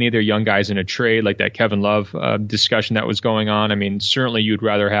give up any of their young guys in a trade, like that Kevin Love discussion that was going on. I mean, certainly you'd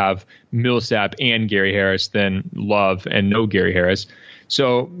rather have Millsap and Gary Harris than Love and no Gary Harris.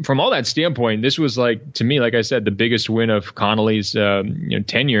 So from all that standpoint, this was like, to me, like I said, the biggest win of Connolly's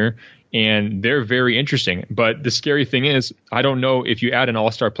tenure. And they're very interesting. But the scary thing is, I don't know if you add an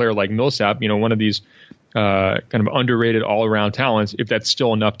all-star player like Millsap, one of these kind of underrated all-around talents, if that's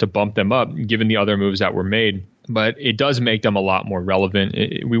still enough to bump them up, given the other moves that were made. But it does make them a lot more relevant.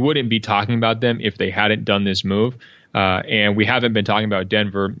 We wouldn't be talking about them if they hadn't done this move. And we haven't been talking about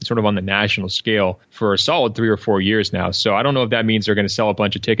Denver sort of on the national scale for a solid 3 or 4 years now. So I don't know if that means they're going to sell a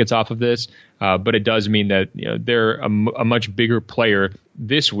bunch of tickets off of this, but it does mean that they're a much bigger player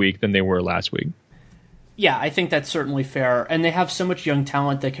this week than they were last week. Yeah, I think that's certainly fair. And they have so much young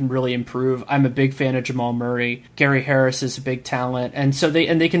talent that can really improve. I'm a big fan of Jamal Murray. Gary Harris is a big talent. And so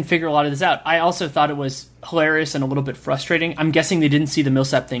they can figure a lot of this out. I also thought it was hilarious and a little bit frustrating. I'm guessing they didn't see the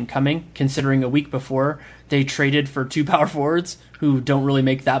Millsap thing coming, considering a week before they traded for 2 power forwards who don't really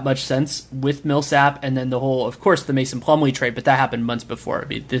make that much sense with Millsap. And then the whole, of course, the Mason Plumlee trade, but that happened months before. I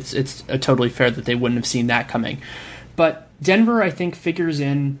mean, it's totally fair that they wouldn't have seen that coming. But Denver, I think, figures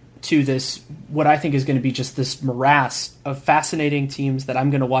in to this, what I think is going to be just this morass of fascinating teams that I'm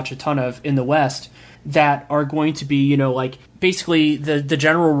going to watch a ton of in the West that are going to be, like basically the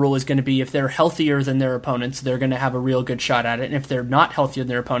general rule is going to be if they're healthier than their opponents, they're going to have a real good shot at it. And if they're not healthier than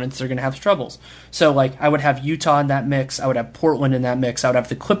their opponents, they're going to have troubles. So like I would have Utah in that mix. I would have Portland in that mix. I would have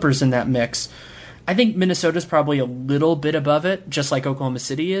the Clippers in that mix. I think Minnesota's probably a little bit above it, just like Oklahoma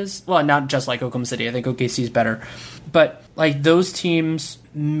City is. Well, not just like Oklahoma City. I think OKC is better. But like those teams,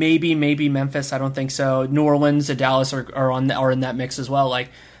 maybe Memphis, I don't think so. New Orleans and Dallas are in that mix as well. Like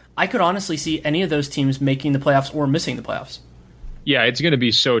I could honestly see any of those teams making the playoffs or missing the playoffs. Yeah, it's going to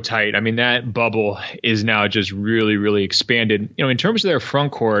be so tight. I mean, that bubble is now just really, really expanded. In terms of their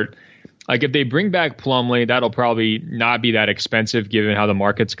front court, like if they bring back Plumlee, that'll probably not be that expensive given how the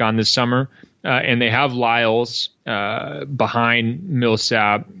market's gone this summer. And they have Lyles behind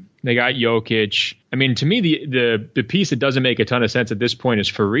Millsap. They got Jokic. I mean, to me, the piece that doesn't make a ton of sense at this point is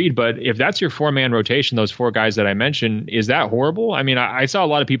Fareed. But if that's your 4-man rotation, those 4 guys that I mentioned, is that horrible? I mean, I saw a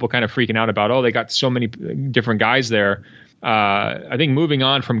lot of people kind of freaking out about, they got so many different guys there. I think moving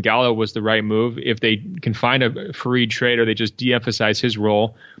on from Gallo was the right move. If they can find a Fareed trade or they just de-emphasize his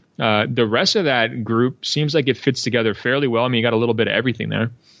role, the rest of that group seems like it fits together fairly well. I mean, you got a little bit of everything there.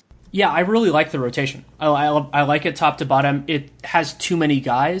 Yeah, I really like the rotation. I like it top to bottom. It has too many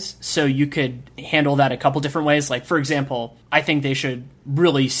guys, so you could handle that a couple different ways. Like, for example, I think they should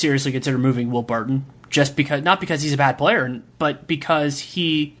really seriously consider moving Will Barton, just because, not because he's a bad player, but because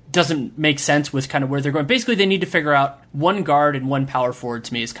he doesn't make sense with kind of where they're going. Basically, they need to figure out one guard and one power forward,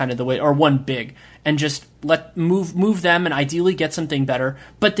 to me, is kind of the way, or one big, and just move them and ideally get something better.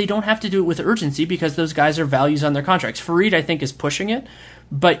 But they don't have to do it with urgency because those guys are values on their contracts. Fareed, I think, is pushing it,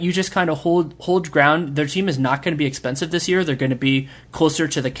 but you just kind of hold ground. Their team is not going to be expensive this year. They're going to be closer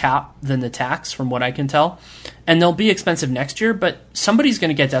to the cap than the tax, from what I can tell. And they'll be expensive next year, but somebody's going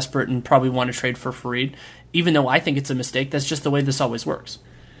to get desperate and probably want to trade for Fareed, even though I think it's a mistake. That's just the way this always works.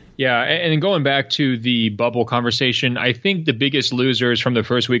 Yeah, and going back to the bubble conversation, I think the biggest losers from the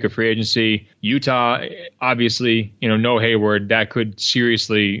first week of free agency, Utah, obviously, no Hayward, that could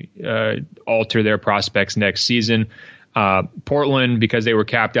seriously alter their prospects next season. Portland, because they were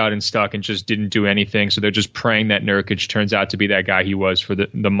capped out and stuck and just didn't do anything, so they're just praying that Nurkic turns out to be that guy he was for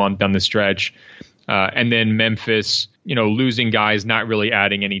the month down the stretch. And then Memphis, losing guys, not really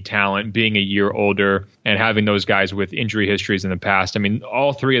adding any talent, being a year older, and having those guys with injury histories in the past. I mean,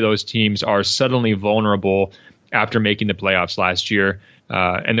 all 3 of those teams are suddenly vulnerable after making the playoffs last year,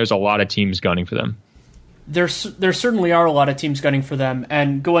 and there's a lot of teams gunning for them. There certainly are a lot of teams gunning for them,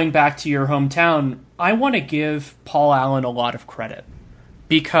 and going back to your hometown, I want to give Paul Allen a lot of credit,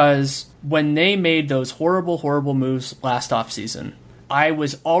 because when they made those horrible, horrible moves last offseason, I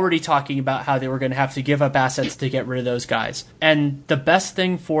was already talking about how they were going to have to give up assets to get rid of those guys. And the best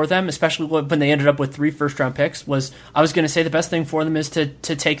thing for them, especially when they ended up with 3 first-round picks, was I was going to say the best thing for them is to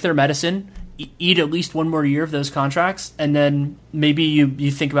take their medicine, eat at least one more year of those contracts, and then maybe you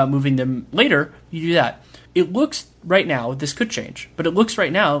think about moving them later, you do that. It looks right now, this could change, but it looks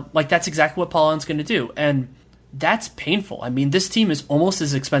right now like that's exactly what Paul Allen's going to do. And that's painful. I mean, this team is almost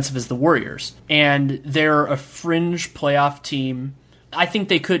as expensive as the Warriors, and they're a fringe playoff team. I think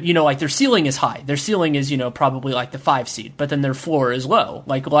they could, like their ceiling is high. Their ceiling is, probably like the 5 seed, but then their floor is low,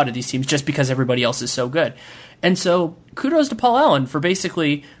 like a lot of these teams, just because everybody else is so good. And so kudos to Paul Allen for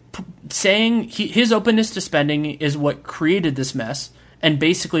basically saying his openness to spending is what created this mess, and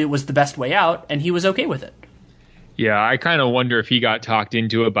basically it was the best way out, and he was okay with it. Yeah, I kind of wonder if he got talked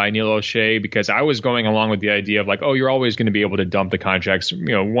into it by Neil O'Shea, because I was going along with the idea of like, you're always going to be able to dump the contracts,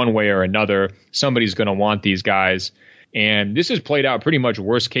 one way or another. Somebody's going to want these guys. And this has played out pretty much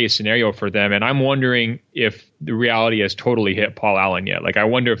worst case scenario for them. And I'm wondering if the reality has totally hit Paul Allen yet. Like, I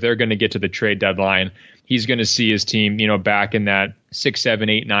wonder if they're going to get to the trade deadline. He's going to see his team, back in that 6, 7,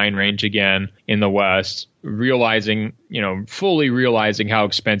 8, 9 range again in the West, realizing, fully realizing how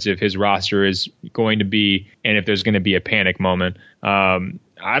expensive his roster is going to be. And if there's going to be a panic moment.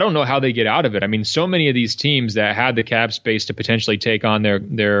 I don't know how they get out of it. I mean, so many of these teams that had the cap space to potentially take on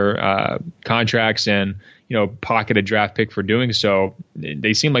their contracts and, pocket a draft pick for doing so,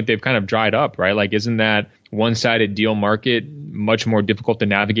 they seem like they've kind of dried up, right? Like, isn't that one-sided deal market much more difficult to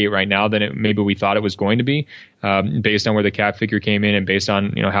navigate right now than maybe we thought it was going to be, based on where the cap figure came in and based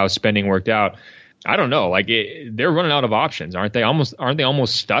on, how spending worked out? I don't know. Like, they're running out of options, aren't they? Aren't they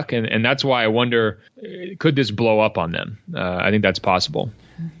almost stuck? And that's why I wonder, could this blow up on them? I think that's possible.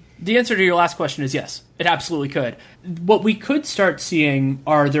 The answer to your last question is yes, it absolutely could. What we could start seeing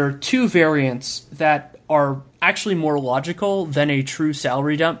there are 2 variants that are actually more logical than a true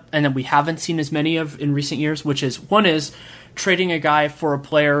salary dump, and that we haven't seen as many of in recent years, which is, one is trading a guy for a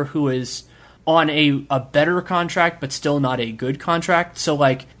player who is on a better contract, but still not a good contract. So,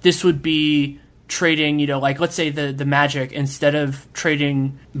 like, this would be trading, like, let's say the Magic, instead of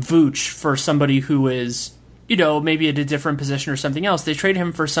trading Vooch for somebody who is, maybe at a different position or something else, they trade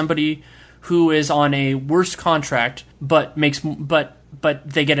him for somebody who is on a worse contract, but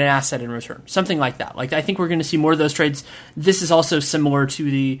they get an asset in return. Something like that. Like, I think we're going to see more of those trades. This is also similar to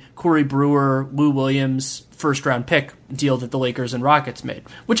the Corey Brewer, Lou Williams first-round pick deal that the Lakers and Rockets made,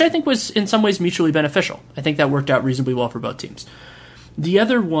 which I think was in some ways mutually beneficial. I think that worked out reasonably well for both teams. The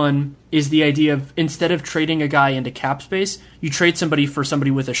other one is the idea of, instead of trading a guy into cap space, you trade somebody for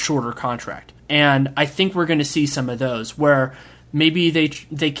somebody with a shorter contract. And I think we're going to see some of those where maybe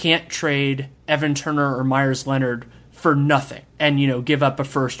they can't trade Evan Turner or Myers Leonard for nothing and, give up a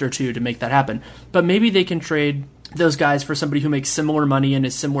first or 2 to make that happen. But maybe they can trade those guys for somebody who makes similar money and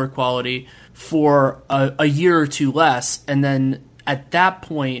is similar quality for a year or two less, and then at that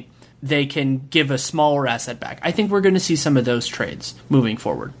point they can give a smaller asset back. I think we're going to see some of those trades moving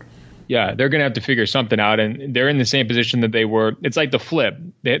forward. Yeah, they're going to have to figure something out, and they're in the same position that they were. It's like the flip.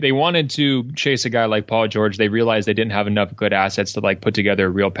 They wanted to chase a guy like Paul George. They realized they didn't have enough good assets to like put together a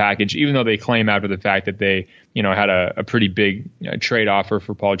real package, even though they claim after the fact that they, had a pretty big trade offer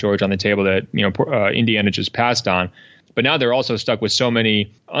for Paul George on the table that, Indiana just passed on. But now they're also stuck with so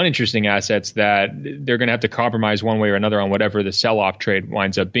many uninteresting assets that they're going to have to compromise one way or another on whatever the sell-off trade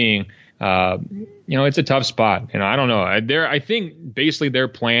winds up being. It's a tough spot. I don't know. I think basically their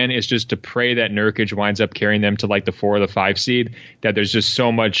plan is just to pray that Nurkic winds up carrying them to like the 4 or the 5 seed, that there's just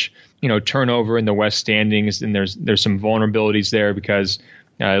so much, turnover in the West standings, and there's some vulnerabilities there because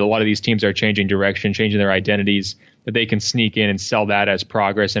a lot of these teams are changing direction, changing their identities, that they can sneak in and sell that as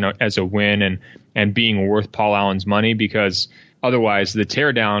progress and as a win and being worth Paul Allen's money, because otherwise the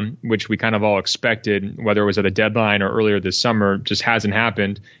teardown, which we kind of all expected, whether it was at the deadline or earlier this summer, just hasn't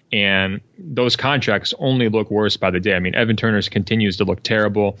happened. And those contracts only look worse by the day. I mean, Evan Turner's continues to look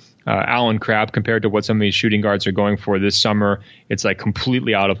terrible. Allen Crabbe, compared to what some of these shooting guards are going for this summer, it's like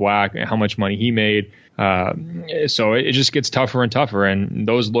completely out of whack how much money he made. So it just gets tougher and tougher, and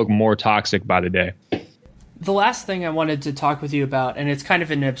those look more toxic by the day. The last thing I wanted to talk with you about, and it's kind of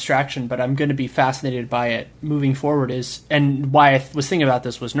an abstraction, but I'm going to be fascinated by it moving forward, is, and why I was thinking about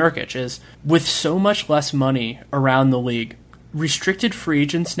this was Nurkic, is with so much less money around the league, restricted free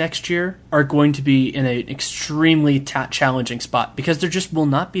agents next year are going to be in an extremely challenging spot because there just will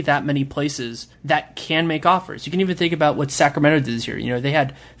not be that many places that can make offers. You can even think about what Sacramento did this year. They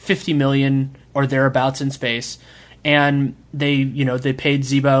had $50 million or thereabouts in space, and they paid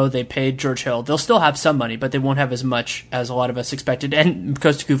Zebo, they paid George Hill. They'll still have some money, but they won't have as much as a lot of us expected. And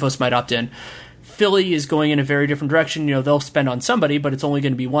Costa Koufos might opt in. Philly is going in a very different direction. They'll spend on somebody, but it's only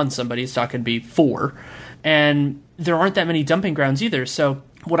going to be one somebody. It's not going to be 4. And there aren't that many dumping grounds either. So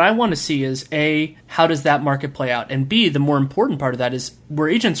what I want to see is, A, how does that market play out? And B, the more important part of that is where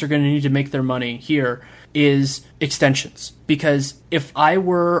agents are going to need to make their money here is extensions. Because if I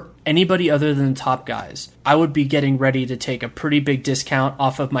were anybody other than the top guys, I would be getting ready to take a pretty big discount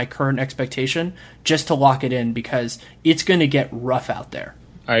off of my current expectation just to lock it in, because it's going to get rough out there.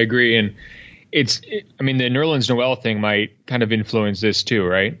 I agree. And the Nerlens Noel thing might kind of influence this too,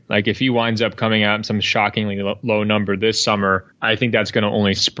 right? Like if he winds up coming out in some shockingly low number this summer, I think that's going to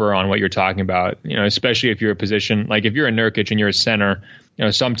only spur on what you're talking about, especially if you're a position, like if you're a Nurkic and you're a center,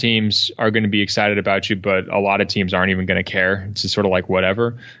 some teams are going to be excited about you, but a lot of teams aren't even going to care. It's just sort of like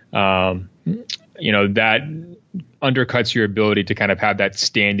whatever. That undercuts your ability to kind of have that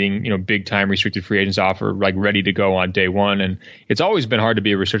standing, big time restricted free agents offer, like ready to go on day one. And it's always been hard to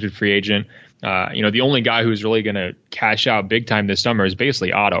be a restricted free agent. The only guy who's really going to cash out big time this summer is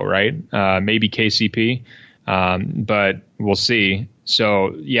basically Otto, right? Maybe KCP, but we'll see.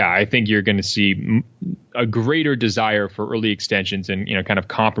 So, yeah, I think you're going to see a greater desire for early extensions and, kind of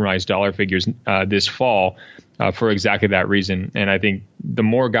compromised dollar figures this fall for exactly that reason. And I think the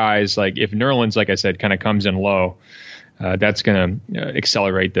more guys, like if Nerlens, like I said, kind of comes in low, that's going to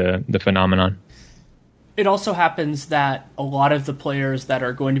accelerate the phenomenon. It also happens that a lot of the players that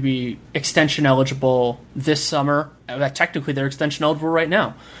are going to be extension eligible this summer, technically they're extension eligible right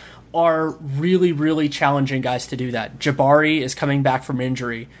now, are really, really challenging guys to do that. Jabari is coming back from an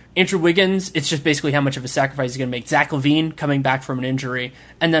injury. Andrew Wiggins, it's just basically how much of a sacrifice he's going to make. Zach LaVine coming back from an injury.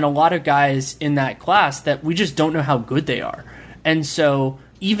 And then a lot of guys in that class that we just don't know how good they are. And so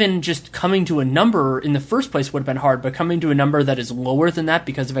even just coming to a number in the first place would have been hard, but coming to a number that is lower than that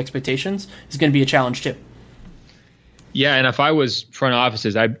because of expectations is going to be a challenge too. Yeah, and if I was front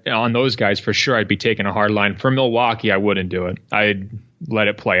offices, on those guys, for sure, I'd be taking a hard line. For Milwaukee, I wouldn't do it. I'd let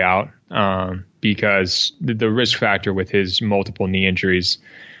it play out because the risk factor with his multiple knee injuries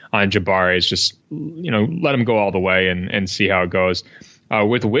on Jabari is just, let him go all the way and see how it goes.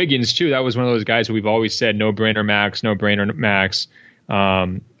 With Wiggins, too, that was one of those guys who we've always said, no-brainer max.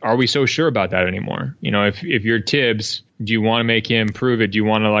 Are we so sure about that anymore? If you're Tibbs, do you want to make him prove it? Do you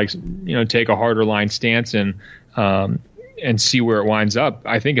want to take a harder line stance and see where it winds up?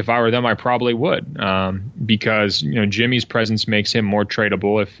 I think if I were them, I probably would, because Jimmy's presence makes him more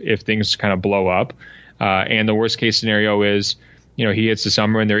tradable if things kind of blow up. And the worst case scenario is he hits the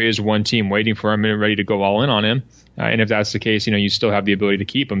summer and there is one team waiting for him and ready to go all in on him. And if that's the case, you still have the ability to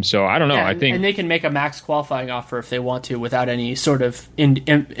keep him. So I don't know. Yeah, I think, and they can make a max qualifying offer if they want to without any sort of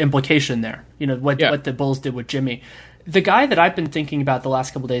implication there. What the Bulls did with Jimmy. The guy that I've been thinking about the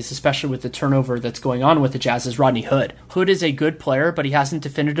last couple of days, especially with the turnover that's going on with the Jazz, is Rodney Hood. Hood is a good player, but he hasn't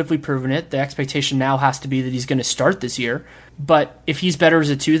definitively proven it. The expectation now has to be that he's going to start this year. But if he's better as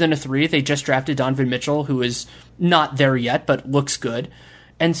a 2 than a 3, they just drafted Donovan Mitchell, who is not there yet, but looks good.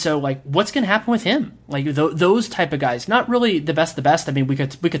 And so, like, what's going to happen with him? Like, those type of guys, not really the best. I mean, we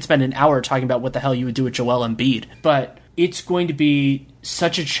could spend an hour talking about what the hell you would do with Joel Embiid, but it's going to be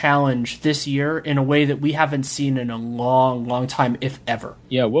such a challenge this year in a way that we haven't seen in a long, long time, if ever.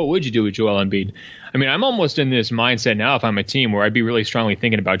 Yeah, what would you do with Joel Embiid? I mean, I'm almost in this mindset now if I'm a team where I'd be really strongly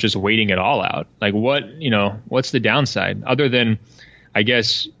thinking about just waiting it all out. Like, what's the downside other than, I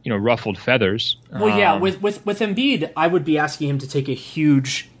guess, ruffled feathers? Well, yeah, with Embiid, I would be asking him to take a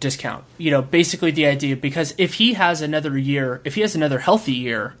huge discount. Basically the idea, because if he has another healthy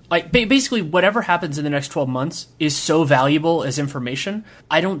year, like basically whatever happens in the next 12 months is so valuable as information.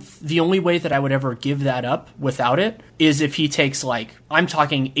 The only way that I would ever give that up without it is if he takes, like, I'm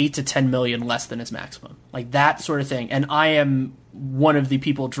talking 8 to 10 million less than his maximum, like that sort of thing. And I am one of the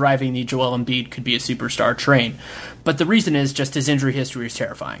people driving the Joel Embiid could be a superstar train. But the reason is just his injury history is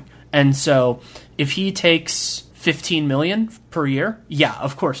terrifying. And so if he takes 15 million per year, yeah,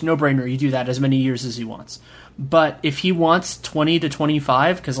 of course, no brainer. You do that as many years as he wants. But if he wants 20 to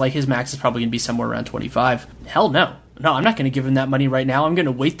 25, because like his max is probably going to be somewhere around 25, hell no. No, I'm not going to give him that money right now. I'm going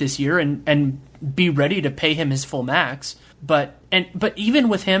to wait this year and be ready to pay him his full max. But even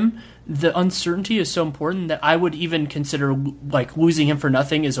with him, the uncertainty is so important that I would even consider, like, losing him for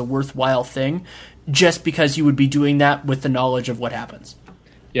nothing is a worthwhile thing, just because you would be doing that with the knowledge of what happens.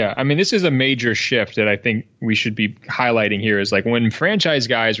 Yeah, I mean, this is a major shift that I think we should be highlighting here, is like when franchise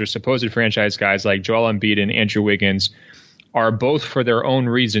guys or supposed franchise guys like Joel Embiid and Andrew Wiggins are both, for their own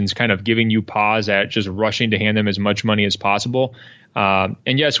reasons, kind of giving you pause at just rushing to hand them as much money as possible. And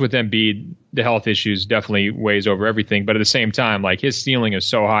yes, with Embiid, the health issues definitely weighs over everything. But at the same time, like, his ceiling is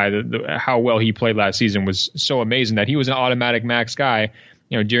so high. How well he played last season was so amazing that he was an automatic max guy,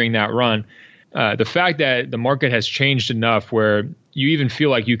 during that run. The fact that the market has changed enough where you even feel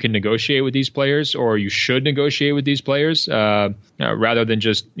like you can negotiate with these players, or you should negotiate with these players, rather than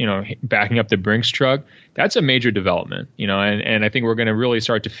just, backing up the Brinks truck. That's a major development, and I think we're going to really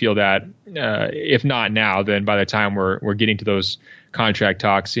start to feel that, if not now, then by the time we're getting to those contract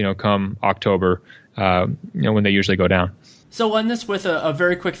talks, come October, when they usually go down. So on this with a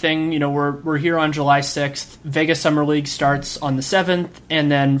very quick thing, we're here on July 6th. Vegas Summer League starts on the 7th, and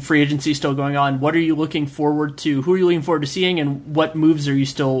then free agency is still going on. What are you looking forward to? Who are you looking forward to seeing, and what moves are you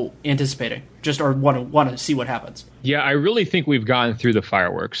still anticipating? Or want to see what happens? Yeah, I really think we've gotten through the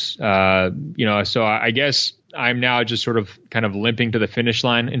fireworks. So I guess I'm now just sort of kind of limping to the finish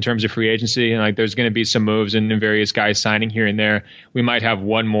line in terms of free agency. And like, there's going to be some moves and various guys signing here and there. We might have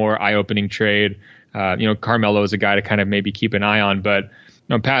one more eye-opening trade. Carmelo is a guy to kind of maybe keep an eye on, but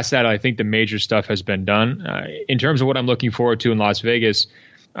past that, I think the major stuff has been done. In terms of what I'm looking forward to in Las Vegas,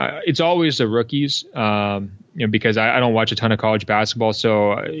 it's always the rookies, because I don't watch a ton of college basketball.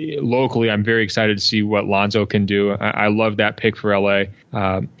 So locally, I'm very excited to see what Lonzo can do. I love that pick for LA.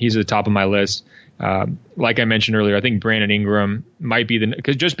 He's at the top of my list. Like I mentioned earlier, I think Brandon Ingram might be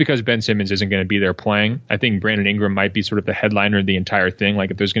because Ben Simmons isn't going to be there playing, I think Brandon Ingram might be sort of the headliner of the entire thing.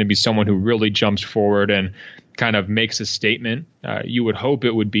 Like, if there's going to be someone who really jumps forward and kind of makes a statement, you would hope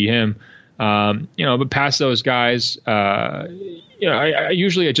it would be him. But past those guys, I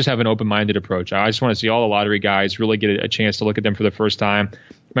usually just have an open-minded approach. I just want to see all the lottery guys, really get a chance to look at them for the first time.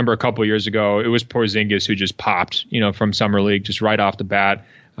 Remember a couple of years ago, it was Porzingis who just popped, from Summer League just right off the bat.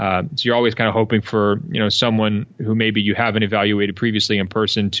 So you're always kind of hoping for, someone who maybe you haven't evaluated previously in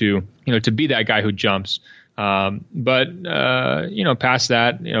person to be that guy who jumps. But past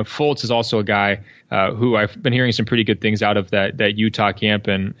that, Fultz is also a guy who I've been hearing some pretty good things out of that Utah camp,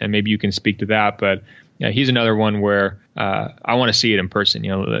 and maybe you can speak to that. But he's another one where I want to see it in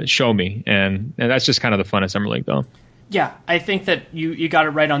person, show me. And that's just kind of the fun of Summer League, though. Yeah, I think that you got it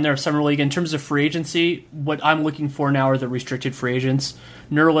right on there, Summer League. In terms of free agency, what I'm looking for now are the restricted free agents.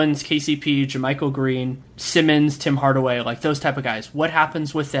 Nerlens, KCP, JaMychal Green, Simmons, Tim Hardaway, like those type of guys. What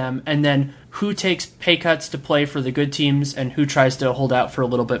happens with them? And then who takes pay cuts to play for the good teams and who tries to hold out for a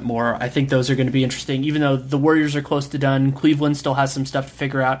little bit more? I think those are going to be interesting, even though the Warriors are close to done. Cleveland still has some stuff to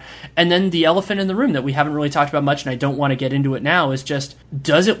figure out. And then the elephant in the room that we haven't really talked about much, and I don't want to get into it now, is just,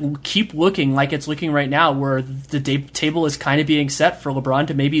 does it keep looking like it's looking right now, where the table is kind of being set for LeBron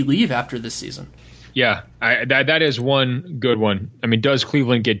to maybe leave after this season? Yeah, that is one good one. I mean, does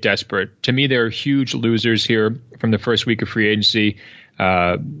Cleveland get desperate? To me, they're huge losers here from the first week of free agency.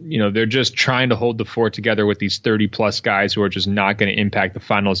 They're just trying to hold the fort together with these 30-plus guys who are just not going to impact the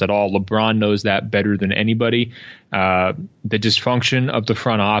finals at all. LeBron knows that better than anybody. The dysfunction of the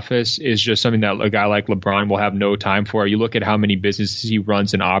front office is just something that a guy like LeBron will have no time for. You look at how many businesses he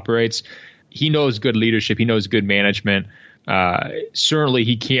runs and operates. He knows good leadership. He knows good management. Certainly,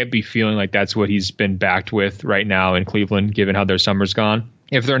 he can't be feeling like that's what he's been backed with right now in Cleveland, given how their summer's gone.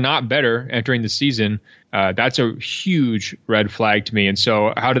 If they're not better entering the season, that's a huge red flag to me. And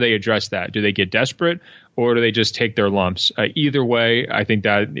so how do they address that? Do they get desperate, or do they just take their lumps? Either way, I think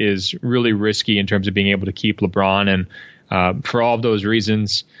that is really risky in terms of being able to keep LeBron. And for all of those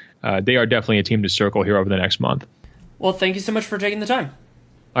reasons, they are definitely a team to circle here over the next month. Well, thank you so much for taking the time.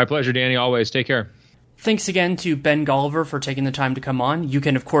 My pleasure, Danny. Always. Take care. Thanks again to Ben Golliver for taking the time to come on. You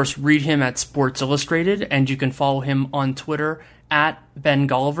can, of course, read him at Sports Illustrated, and you can follow him on Twitter at Ben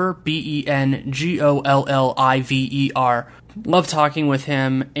Golliver, BenGolliver. Love talking with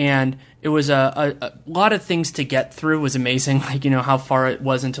him, and it was a lot of things to get through. It was amazing, how far it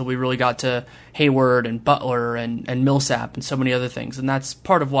was until we really got to Hayward and Butler and Millsap and so many other things. And that's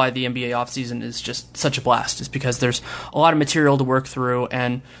part of why the NBA offseason is just such a blast, is because there's a lot of material to work through,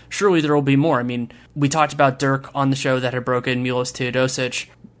 and surely there will be more. I mean, we talked about Dirk on the show that had broken Milos Teodosic,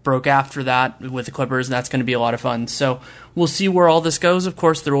 broke after that with the Clippers, and that's going to be a lot of fun. So we'll see where all this goes. Of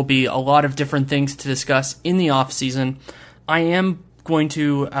course, there will be a lot of different things to discuss in the offseason. I am going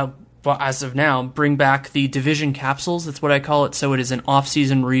to, as of now, bring back the division capsules. That's what I call it. So it is an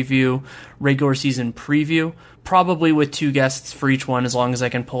off-season review, regular season preview, probably with 2 guests for each one, as long as I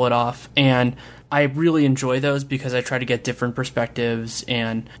can pull it off. And I really enjoy those because I try to get different perspectives,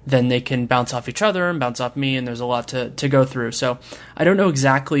 and then they can bounce off each other and bounce off me, and there's a lot to go through. So I don't know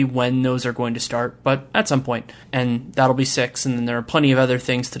exactly when those are going to start, but at some point, and that'll be 6, and then there are plenty of other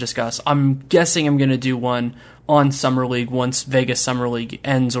things to discuss. I'm guessing I'm going to do one on Summer League once Vegas Summer League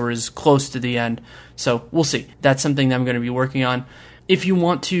ends or is close to the end. So we'll see. That's something that I'm going to be working on. If you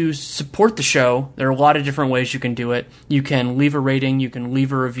want to support the show, there are a lot of different ways you can do it. You can leave a rating, you can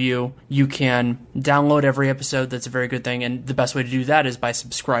leave a review, you can download every episode. That's a very good thing, and the best way to do that is by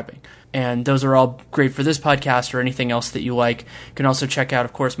subscribing. And those are all great for this podcast or anything else that you like. You can also check out,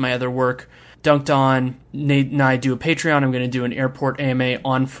 of course, my other work. Dunked On, Nate and I do a Patreon. I'm going to do an airport AMA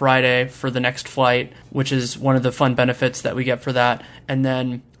on Friday for the next flight, which is one of the fun benefits that we get for that. And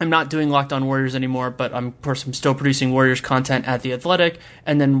then I'm not doing Locked On Warriors anymore, but of course I'm still producing Warriors content at The Athletic.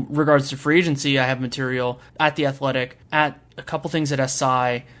 And then regards to free agency, I have material at The Athletic, at a couple things at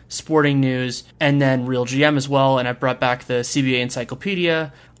SI, Sporting News, and then Real GM as well. And I brought back the CBA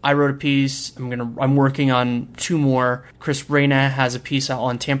Encyclopedia. I wrote a piece. I'm working on 2 more. Chris Reyna has a piece out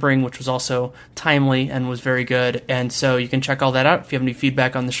on tampering, which was also timely and was very good. And so you can check all that out. If you have any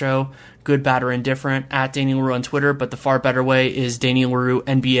feedback on the show, good, bad, or indifferent, at Danny Leroux on Twitter. But the far better way is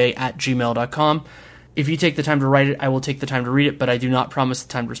DannyLerouxNBA@gmail.com. If you take the time to write it, I will take the time to read it, but I do not promise the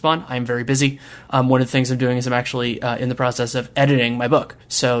time to respond. I am very busy. One of the things I'm doing is I'm actually in the process of editing my book.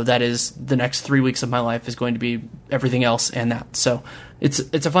 So that is the next 3 weeks of my life is going to be everything else and that. So it's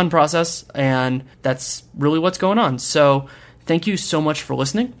a fun process, and that's really what's going on. So thank you so much for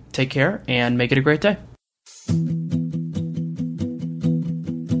listening. Take care, and make it a great day.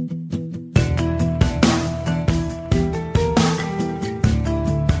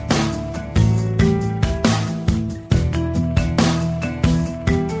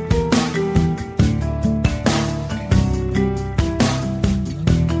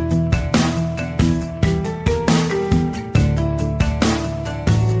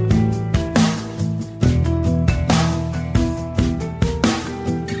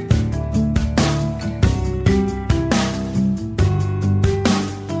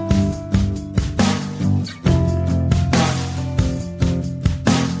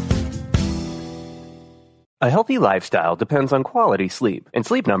 A healthy lifestyle depends on quality sleep, and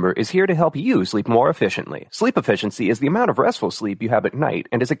Sleep Number is here to help you sleep more efficiently. Sleep efficiency is the amount of restful sleep you have at night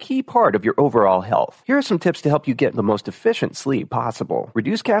and is a key part of your overall health. Here are some tips to help you get the most efficient sleep possible.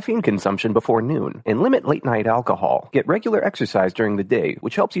 Reduce caffeine consumption before noon and limit late-night alcohol. Get regular exercise during the day,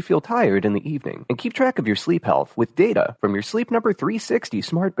 which helps you feel tired in the evening. And keep track of your sleep health with data from your Sleep Number 360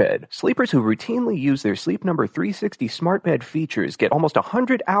 smart bed. Sleepers who routinely use their Sleep Number 360 smart bed features get almost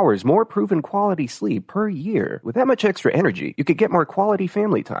 100 hours more proven quality sleep per year year. With that much extra energy, you could get more quality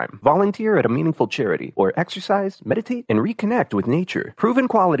family time, volunteer at a meaningful charity, or exercise, meditate, and reconnect with nature. Proven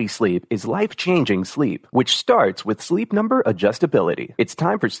quality sleep is life-changing sleep, which starts with Sleep Number adjustability. It's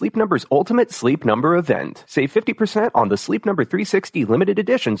time for Sleep Number's ultimate Sleep Number event. Save 50% on the Sleep Number 360 limited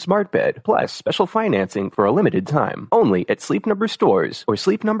edition smart bed, plus special financing for a limited time. Only at Sleep Number stores or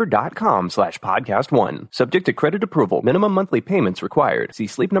sleepnumber.com/podcast1. Subject to credit approval. Minimum monthly payments required. See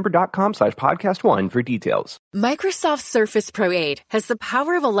sleepnumber.com/podcast1 for details. Microsoft Surface Pro 8 has the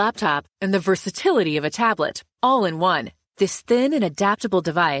power of a laptop and the versatility of a tablet, all in one. This thin and adaptable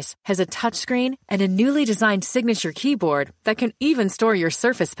device has a touchscreen and a newly designed signature keyboard that can even store your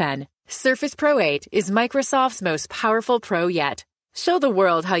Surface Pen. Surface Pro 8 is Microsoft's most powerful Pro yet. Show the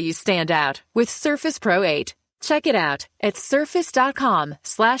world how you stand out with Surface Pro 8. Check it out at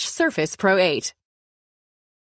surface.com/Surface Pro 8.